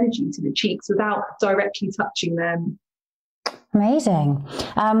flush of energy to the cheeks without directly touching them. Amazing.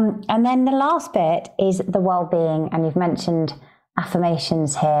 And then the last bit is the well-being, and you've mentioned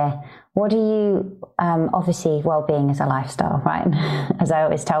affirmations here. What do you, obviously well-being is a lifestyle, right? As I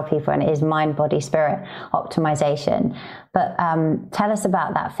always tell people, and it is mind, body, spirit optimization. But tell us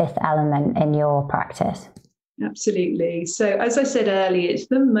about that 5th element in your practice. Absolutely. So as I said earlier, it's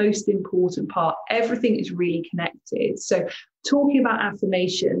the most important part. Everything is really connected. So talking about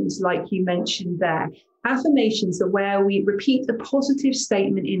affirmations, like you mentioned there, affirmations are where we repeat a positive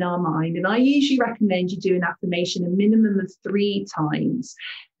statement in our mind. And I usually recommend you do an affirmation a minimum of 3 times.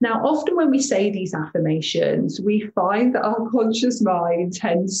 Now, often when we say these affirmations, we find that our conscious mind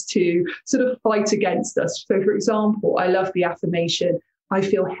tends to sort of fight against us. So, for example, I love the affirmation, I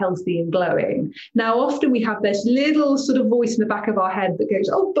feel healthy and glowing. Now, often we have this little sort of voice in the back of our head that goes,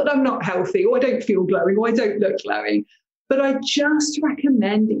 oh, but I'm not healthy, or I don't feel glowing, or I don't look glowing. But I just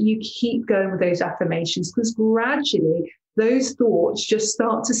recommend that you keep going with those affirmations, because gradually those thoughts just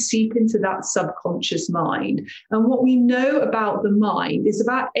start to seep into that subconscious mind. And what we know about the mind is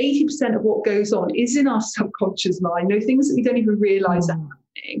about 80% of what goes on is in our subconscious mind, things that we don't even realize are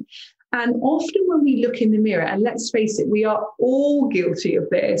happening. And often when we look in the mirror, and let's face it, we are all guilty of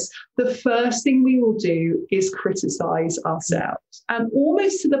this, the first thing we will do is criticize ourselves. And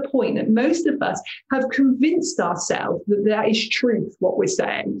almost to the point that most of us have convinced ourselves that that is truth, what we're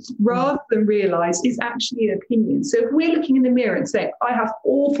saying, rather than realize it's actually an opinion. So if we're looking in the mirror and saying, I have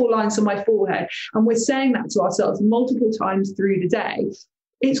awful lines on my forehead, and we're saying that to ourselves multiple times through the day,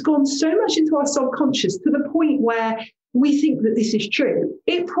 it's gone so much into our subconscious to the point where we think that this is true.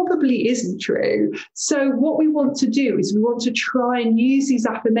 It probably isn't true. So what we want to do is we want to try and use these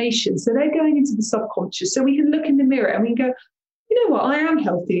affirmations. So they're going into the subconscious. So we can look in the mirror and we can go, you know what, I am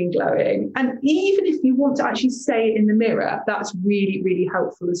healthy and glowing. And even if you want to actually say it in the mirror, that's really, really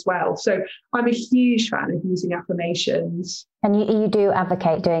helpful as well. So I'm a huge fan of using affirmations. And you do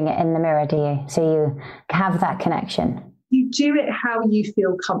advocate doing it in the mirror, do you? So you have that connection. You do it how you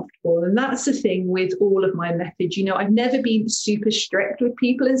feel comfortable. And that's the thing with all of my methods. I've never been super strict with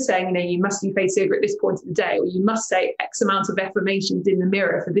people and saying, you must do face yoga at this point of the day, or you must say X amount of affirmations in the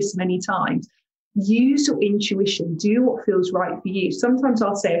mirror for this many times. Use your intuition, do what feels right for you. Sometimes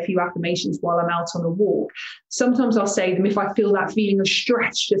I'll say a few affirmations while I'm out on a walk. Sometimes I'll say them if I feel that feeling of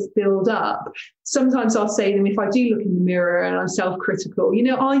stress just build up. Sometimes I'll say them if I do look in the mirror and I'm self-critical.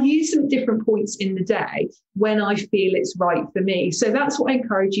 I'll use them at different points in the day when I feel it's right for me. So that's what I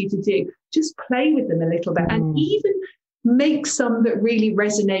encourage you to do. Just play with them a little bit and even make some that really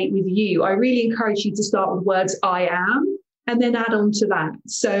resonate with you. I really encourage you to start with words I am, and then add on to that.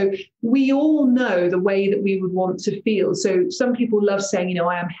 So we all know the way that we would want to feel. So some people love saying,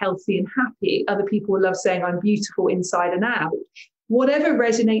 I am healthy and happy. Other people love saying I'm beautiful inside and out. Whatever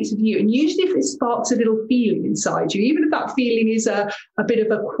resonates with you. And usually if it sparks a little feeling inside you, even if that feeling is a bit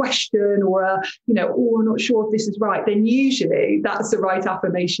of a question or I'm not sure if this is right, then usually that's the right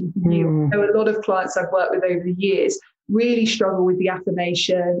affirmation for you. I know a lot of clients I've worked with over the years really struggle with the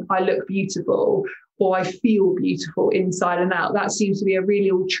affirmation, I look beautiful, or I feel beautiful inside and out. That seems to be a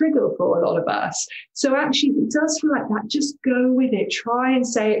really old trigger for a lot of us. So actually, if it does feel like that, just go with it. Try and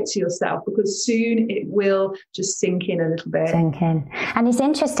say it to yourself, because soon it will just sink in a little bit. Sink in. And it's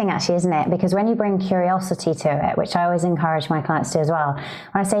interesting actually, isn't it? Because when you bring curiosity to it, which I always encourage my clients to as well, when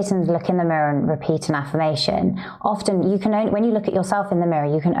I say to them to look in the mirror and repeat an affirmation, often you can only, when you look at yourself in the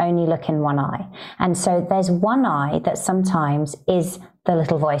mirror, you can only look in one eye. And so there's one eye that sometimes is the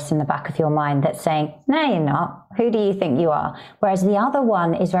little voice in the back of your mind that's saying, no, you're not. Who do you think you are? Whereas the other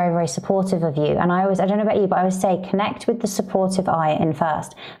one is very, very supportive of you. And I don't know about you, but I always say connect with the supportive eye in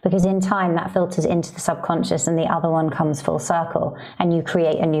first, because in time that filters into the subconscious and the other one comes full circle and you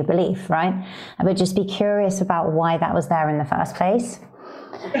create a new belief, right? But just be curious about why that was there in the first place.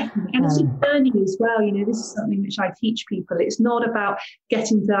 And it's a journey as well. This is something which I teach people. It's not about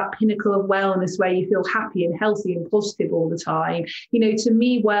getting to that pinnacle of wellness where you feel happy and healthy and positive all the time. To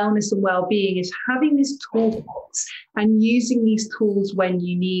me, wellness and well-being is having this toolbox and using these tools when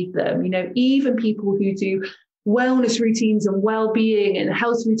you need them. Even people who do wellness routines and well-being and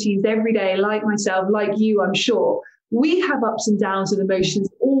health routines every day, like myself, like you, I'm sure, we have ups and downs of emotions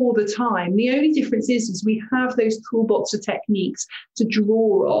all the time. The only difference is we have those toolbox of techniques to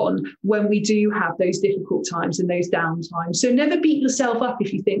draw on when we do have those difficult times and those down times. So never beat yourself up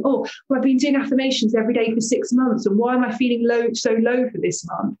if you think, I've been doing affirmations every day for 6 months, and why am I feeling so low for this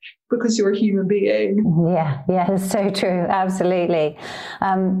month? Because you're a human being. Yeah, it's so true. Absolutely.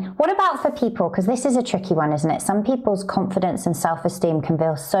 What about for people? Because this is a tricky one, isn't it? Some people's confidence and self-esteem can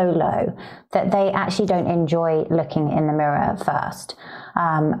feel so low that they actually don't enjoy looking in the mirror at first.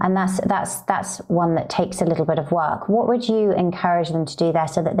 And that's one that takes a little bit of work. What would you encourage them to do there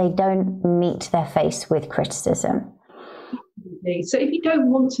so that they don't meet their face with criticism? So if you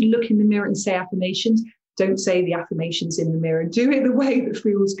don't want to look in the mirror and say affirmations, don't say the affirmations in the mirror. Do it the way that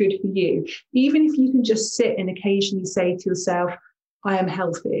feels good for you. Even if you can just sit and occasionally say to yourself, I am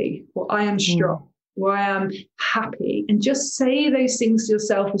healthy, or I am strong, or I am happy. And just say those things to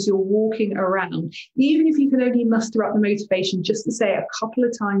yourself as you're walking around. Even if you can only muster up the motivation just to say it a couple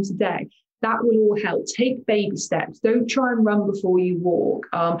of times a day, that will all help. Take baby steps. Don't try and run before you walk.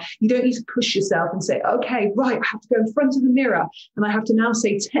 You don't need to push yourself and say, okay, right, I have to go in front of the mirror and I have to now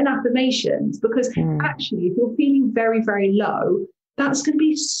say 10 affirmations, because actually, if you're feeling very, very low, that's going to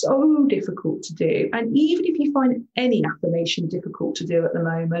be so difficult to do. And even if you find any affirmation difficult to do at the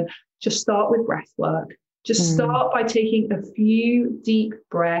moment, just start with breath work. Just start by taking a few deep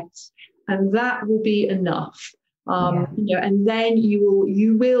breaths, and that will be enough. And then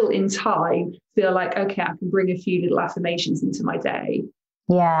you will in time feel like, okay, I can bring a few little affirmations into my day.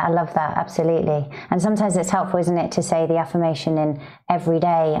 Yeah, I love that. Absolutely. And sometimes it's helpful, isn't it, to say the affirmation in every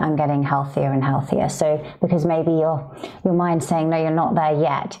day, I'm getting healthier and healthier. So because maybe your mind's saying, no, you're not there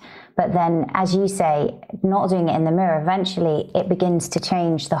yet. But then, as you say, not doing it in the mirror, eventually it begins to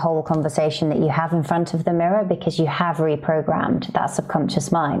change the whole conversation that you have in front of the mirror, because you have reprogrammed that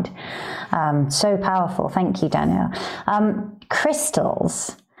subconscious mind. So powerful. Thank you, Danielle.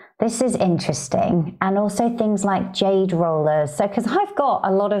 Crystals. This is interesting. And also things like jade rollers. So, because I've got a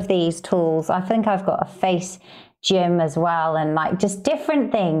lot of these tools, I think I've got a face gym as well, and like just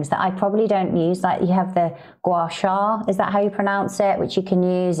different things that I probably don't use. Like you have the gua sha, is that how you pronounce it, which you can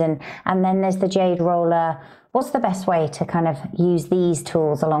use, and then there's the jade roller. What's the best way to kind of use these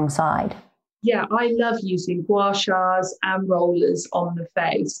tools alongside? Yeah, I love using gua shas and rollers on the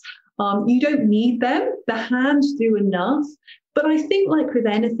face. You don't need them. The hands do enough. But I think, like with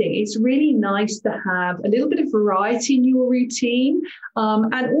anything, it's really nice to have a little bit of variety in your routine.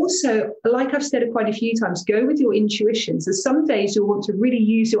 And also, like I've said quite a few times, go with your intuition. So some days you'll want to really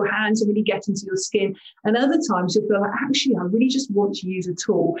use your hands and really get into your skin. And other times you'll feel like, actually, I really just want to use a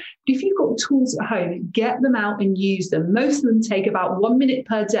tool. But if you've got tools at home, get them out and use them. Most of them take about 1 minute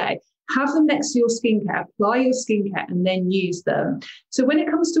per day. Have them next to your skincare, apply your skincare, and then use them. So when it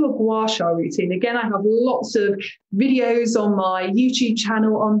comes to a gua sha routine, again, I have lots of videos on my YouTube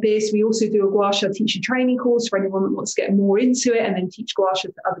channel on this. We also do a gua sha teacher training course for anyone that wants to get more into it and then teach gua sha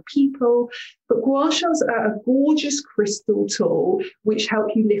to other people. But gua shas are a gorgeous crystal tool which help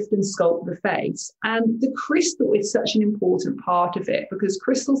you lift and sculpt the face. And the crystal is such an important part of it because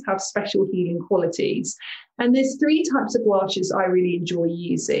crystals have special healing qualities. And there's 3 types of gua shas I really enjoy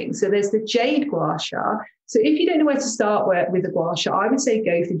using. So there's the jade gua sha. So if you don't know where to start with the gua sha, I would say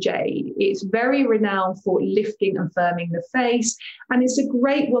go for jade. It's very renowned for lifting and firming the face. And it's a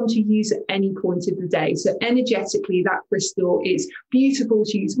great one to use at any point of the day. So energetically, that crystal is beautiful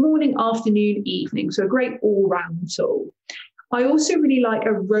to use morning, afternoon, evening. So a great all-round tool. I also really like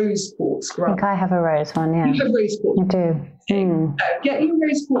a rose quartz scrub. I think I have a rose one, yeah. You have rose quartz? I do. So get your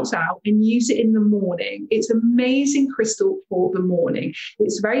rose quartz out and use it in the morning. It's an amazing crystal for the morning.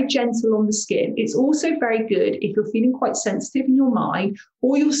 It's very gentle on the skin. It's also very good if you're feeling quite sensitive in your mind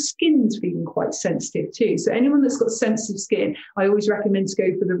or your skin's feeling quite sensitive too. So anyone that's got sensitive skin, I always recommend to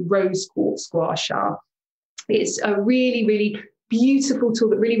go for the rose quartz gua sha. It's a really, really beautiful tool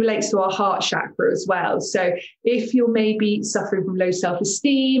that really relates to our heart chakra as well. So if you're maybe suffering from low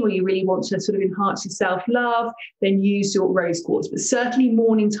self-esteem or you really want to sort of enhance your self-love, then use your rose quartz. But certainly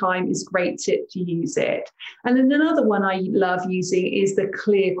morning time is great to use it. And then another one I love using is the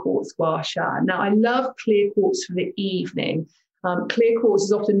clear quartz gua sha. Now I love clear quartz for the evening. Clear quartz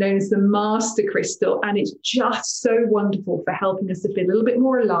is often known as the master crystal, and it's just so wonderful for helping us to feel a little bit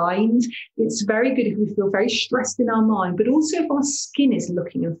more aligned. It's very good if we feel very stressed in our mind, but also if our skin is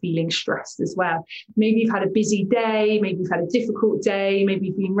looking and feeling stressed as well. Maybe you've had a busy day, maybe you've had a difficult day, maybe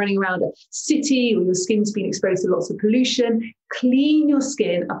you've been running around a city or your skin's been exposed to lots of pollution. Clean your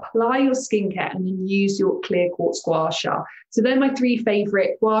skin, apply your skincare, and then use your clear quartz gua sha. So they're my 3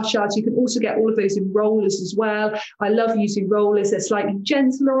 favorite gua shas. You can also get all of those in rollers as well. I love using rollers. They're slightly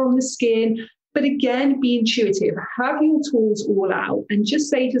gentler on the skin. But again, be intuitive. Have your tools all out and just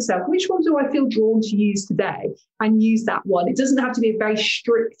say to yourself, which one do I feel drawn to use today? And use that one. It doesn't have to be a very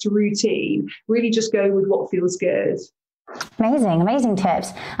strict routine. Really just go with what feels good. Amazing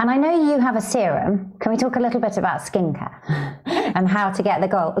tips. And I know you have a serum. Can we talk a little bit about skincare and how to get the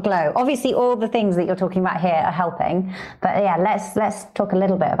glow? Obviously, all the things that you're talking about here are helping. But yeah, let's talk a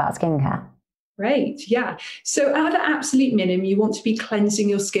little bit about skincare. Great. Yeah. So at an absolute minimum, you want to be cleansing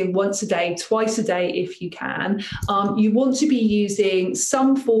your skin once a day, twice a day if you can. You want to be using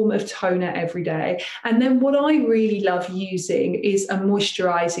some form of toner every day. And then what I really love using is a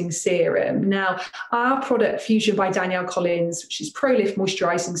moisturizing serum. Now, our product, Fusion by Danielle Collins, which is Pro-Lift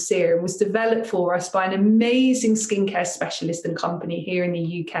Moisturizing Serum, was developed for us by an amazing skincare specialist and company here in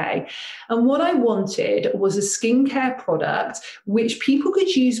the UK. And what I wanted was a skincare product which people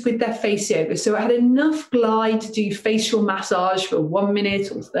could use with their face yoga. So it had enough glide to do facial massage for 1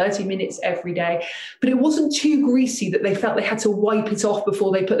 minute or 30 minutes every day, but it wasn't too greasy that they felt they had to wipe it off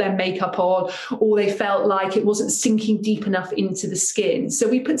before they put their makeup on, or they felt like it wasn't sinking deep enough into the skin. So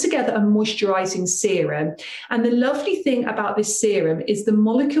we put together a moisturizing serum. And the lovely thing about this serum is the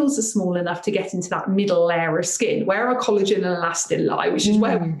molecules are small enough to get into that middle layer of skin where our collagen and elastin lie, which is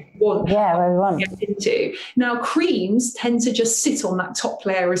where we want. Where we want. To get into. Now, creams tend to just sit on that top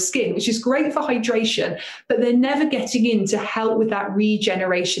layer of skin, which is great for hydration, but they're never getting in to help with that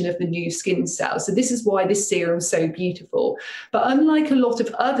regeneration of the new skin cells. So this is why this serum is so beautiful. But unlike a lot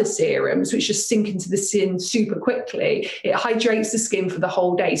of other serums, which just sink into the skin super quickly, it hydrates the skin for the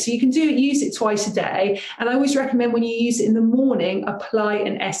whole day. So you can use it twice a day. And I always recommend when you use it in the morning, apply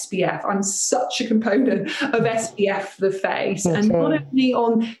an SPF. I'm such a component of SPF for the face. And not only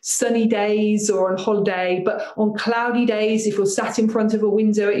on sunny days or on holiday, but on cloudy days, if you're sat in front of a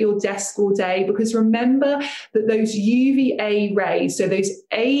window at your desk all day, because remember that those UVA rays, so those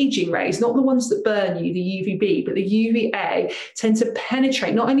aging rays, not the ones that burn you, the UVB, but the UVA tend to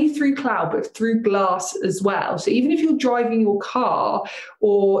penetrate not only through cloud, but through glass as well. So even if you're driving your car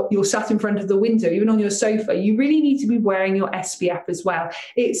or you're sat in front of the window, even on your sofa, you really need to be wearing your SPF as well.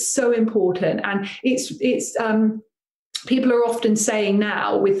 It's so important. And people are often saying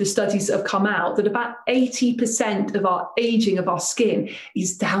now, with the studies that have come out, that about 80% of our aging of our skin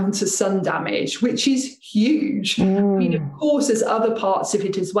is down to sun damage, which is huge. I mean, of course, there's other parts of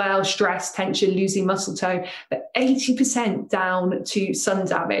it as well, stress, tension, losing muscle tone, but 80% down to sun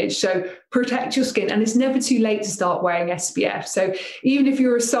damage. So protect your skin, and it's never too late to start wearing SPF. So even if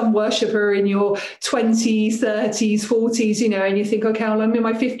you're a sun worshipper in your 20s, 30s, 40s, and you think, okay, well, I'm in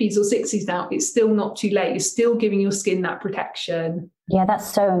my 50s or 60s now, it's still not too late. You're still giving your skin that protection. Yeah,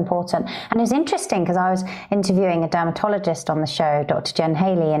 that's so important. And it's interesting because I was interviewing a dermatologist on the show, Dr. Jen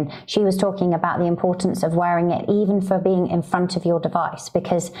Haley, and she was talking about the importance of wearing it even for being in front of your device,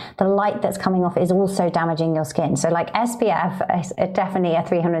 because the light that's coming off is also damaging your skin. So like SPF is definitely a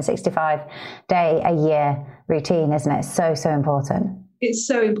 365-day a year routine, isn't it? So important. It's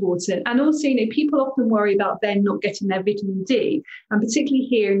so important. And also, people often worry about then not getting their vitamin D. And particularly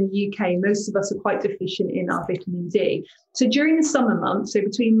here in the UK, most of us are quite deficient in our vitamin D. So during the summer months, so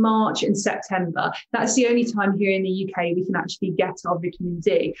between March and September, that's the only time here in the UK we can actually get our vitamin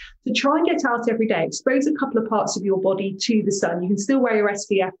D. So try and get out every day, expose a couple of parts of your body to the sun. You can still wear your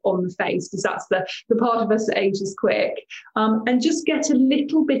SPF on the face because that's the part of us that ages quick. And just get a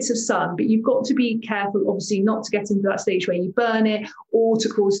little bit of sun, but you've got to be careful, obviously, not to get into that stage where you burn it or to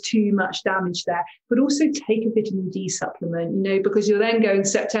cause too much damage there. But also take a vitamin D supplement, because you're then going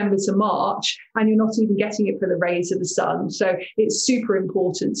September to March and you're not even getting it for the rays of the sun. So it's super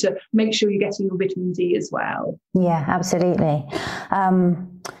important to make sure you're getting your vitamin D as well. Yeah, absolutely.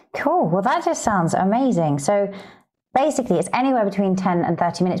 Cool. Well, that just sounds amazing. So basically, it's anywhere between 10 and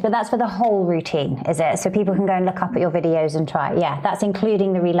 30 minutes, but that's for the whole routine, is it? So people can go and look up at your videos and try it. Yeah, that's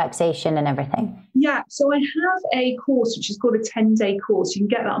including the relaxation and everything. Yeah, so I have a course which is called a 10-day course. You can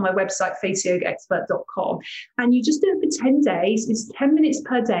get that on my website, faceyogaexpert.com. And you just do it for 10 days. It's 10 minutes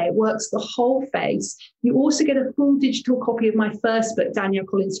per day. It works the whole face. You also get a full digital copy of my first book, Danielle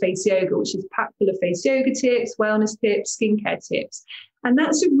Collins Face Yoga, which is packed full of face yoga tips, wellness tips, skincare tips. And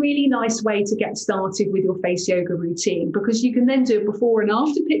that's a really nice way to get started with your face yoga routine, because you can then do a before and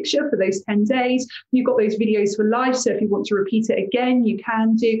after picture for those 10 days. You've got those videos for life. So if you want to repeat it again, you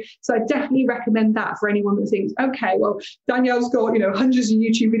can do. So I definitely recommend that for anyone that thinks, okay, well, Danielle's got, hundreds of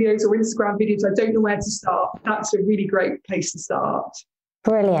YouTube videos or Instagram videos. I don't know where to start. That's a really great place to start.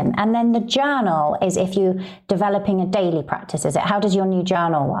 Brilliant. And then the journal is if you're developing a daily practice, is it? How does your new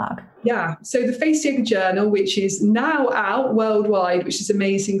journal work? Yeah, so the Face Yoga Journal, which is now out worldwide, which is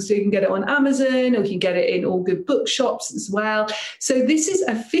amazing. So you can get it on Amazon, or you can get it in all good bookshops as well. So this is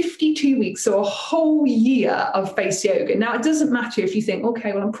a 52 weeks, so a whole year of face yoga. Now, it doesn't matter if you think,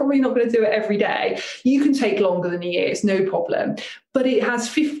 okay, well, I'm probably not going to do it every day. You can take longer than a year, it's no problem. But it has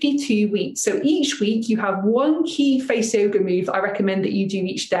 52 weeks. So each week you have one key face yoga move I recommend that you do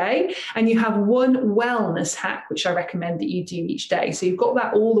each day. And you have one wellness hack, which I recommend that you do each day. So you've got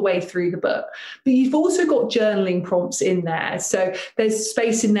that all the way through the book. But you've also got journaling prompts in there. So there's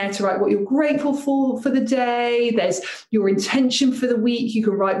space in there to write what you're grateful for the day. There's your intention for the week. You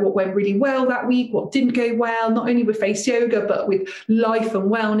can write what went really well that week, what didn't go well, not only with face yoga, but with life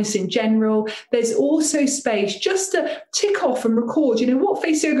and wellness in general. There's also space just to tick off and record, what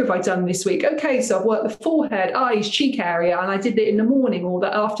face yoga have I done this week? Okay, so I've worked the forehead, eyes, cheek area, and I did it in the morning or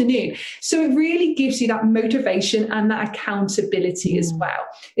the afternoon. So it really gives you that motivation and that accountability as well.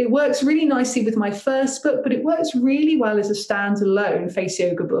 It works really nicely with my first book, but it works really well as a standalone face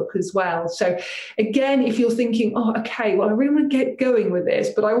yoga book as well. So again, if you're thinking, oh, okay, well, I really want to get going with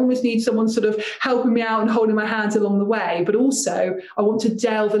this, but I almost need someone sort of helping me out and holding my hands along the way. But also I want to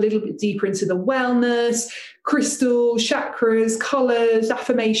delve a little bit deeper into the wellness, crystals, chakras, colors,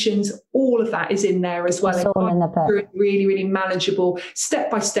 affirmations, all of that is in there as well. It's all in the book. Really, really manageable,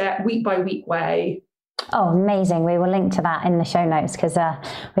 step by step, week by week way. Oh, amazing. We will link to that in the show notes because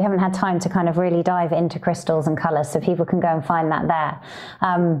we haven't had time to kind of really dive into crystals and colours, so people can go and find that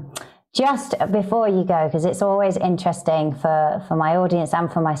there. Just before you go, because it's always interesting for my audience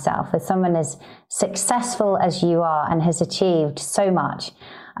and for myself, as someone as successful as you are and has achieved so much,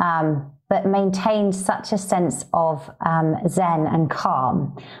 but maintained such a sense of zen and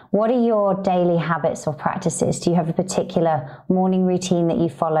calm. What are your daily habits or practices? Do you have a particular morning routine that you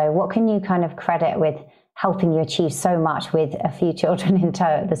follow? What can you kind of credit with helping you achieve so much with a few children in tow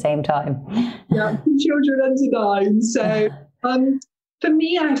at the same time? Yeah, 2 children under 9. So for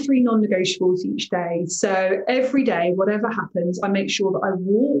me, I have 3 non-negotiables each day. So every day, whatever happens, I make sure that I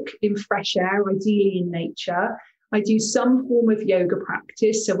walk in fresh air, ideally in nature. I do some form of yoga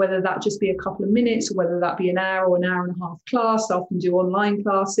practice. So whether that just be a couple of minutes or whether that be an hour or an hour and a half class, I often do online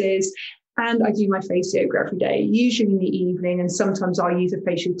classes. And I do my face yoga every day, usually in the evening, and sometimes I'll use a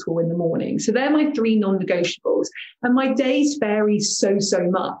facial tool in the morning. So they're my 3 non-negotiables. And my days vary so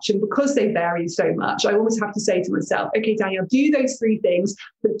much. And because they vary so much, I always have to say to myself, okay, Danielle, do those 3 things,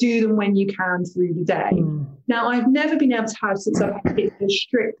 but do them when you can through the day. Now, I've never been able to have, since I've had a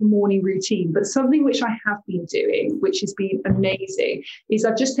strict morning routine, but something which I have been doing, which has been amazing, is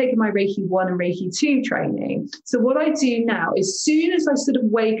I've just taken my Reiki 1 and Reiki 2 training. So what I do now, as soon as I sort of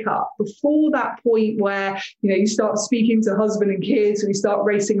wake up, before that point where, you start speaking to husband and kids and you start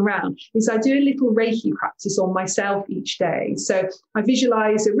racing around, is I do a little Reiki practice on myself each day. So I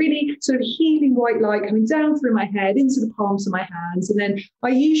visualize a really sort of healing white light coming down through my head into the palms of my hands. And then I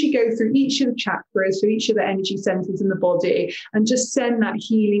usually go through each of the chakras, so each of the energy centers in the body, and just send that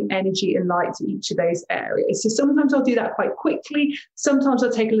healing energy and light to each of those areas. So sometimes I'll do that quite quickly. Sometimes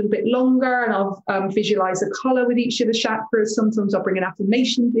I'll take a little bit longer and I'll visualize a color with each of the chakras. Sometimes I'll bring an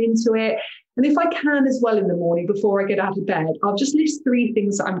affirmation into it. And if I can as well in the morning before I get out of bed, I'll just list 3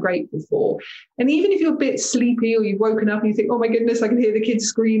 things that I'm grateful for. And even if you're a bit sleepy or you've woken up and you think, oh my goodness, I can hear the kids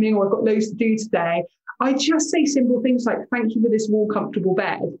screaming or I've got loads to do today, I just say simple things like, thank you for this warm, comfortable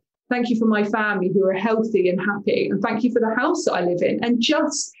bed. Thank you for my family who are healthy and happy. And thank you for the house that I live in. And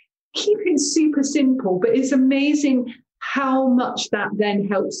just keep it super simple. But it's amazing how much that then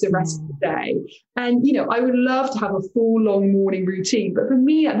helps the rest of the day. And, I would love to have a full long morning routine. But for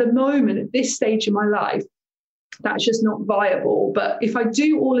me at the moment, at this stage of my life, that's just not viable. But if I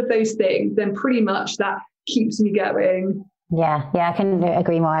do all of those things, then pretty much that keeps me going. Yeah, I can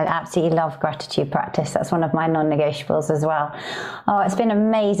agree more. I absolutely love gratitude practice. That's one of my non-negotiables as well. Oh, it's been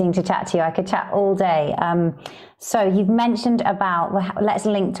amazing to chat to you. I could chat all day. So you've mentioned about, let's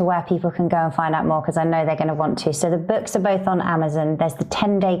link to where people can go and find out more, because I know they're going to want to. So the books are both on Amazon. There's the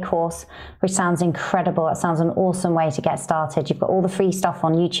 10-day course, which sounds incredible. It sounds an awesome way to get started. You've got all the free stuff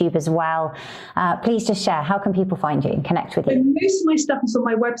on YouTube as well. Please just share. How can people find you and connect with you? So most of my stuff is on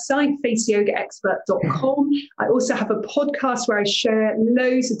my website, faceyogaexpert.com. I also have a podcast where I share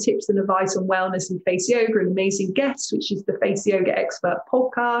loads of tips and advice on wellness and face yoga and amazing guests, which is the Face Yoga Expert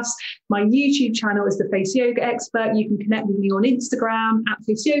podcast. My YouTube channel is the Face Yoga Expert. You can connect with me on Instagram at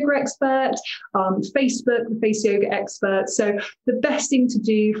Face Yoga Expert, Facebook, the Face Yoga Expert. So the best thing to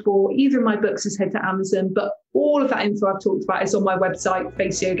do for either of my books is head to Amazon, but all of that info I've talked about is on my website,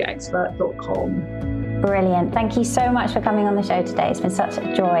 faceyogaexpert.com. Brilliant. Thank you so much for coming on the show today. It's been such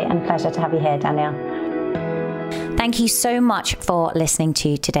a joy and pleasure to have you here, Danielle. Thank you so much for listening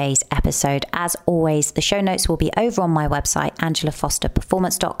to today's episode. As always, the show notes will be over on my website,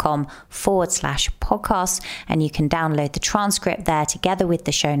 angelafosterperformance.com/podcast, and you can download the transcript there together with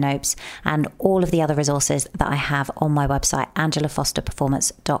the show notes and all of the other resources that I have on my website,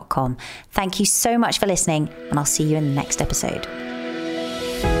 angelafosterperformance.com. Thank you so much for listening, and I'll see you in the next episode.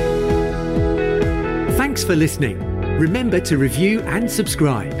 Thanks for listening. Remember to review and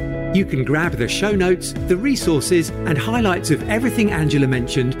subscribe. You can grab the show notes, the resources, and highlights of everything Angela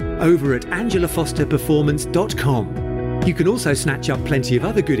mentioned over at angelafosterperformance.com. You can also snatch up plenty of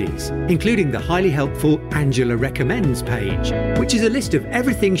other goodies, including the highly helpful Angela Recommends page, which is a list of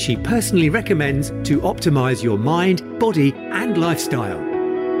everything she personally recommends to optimize your mind, body, and lifestyle.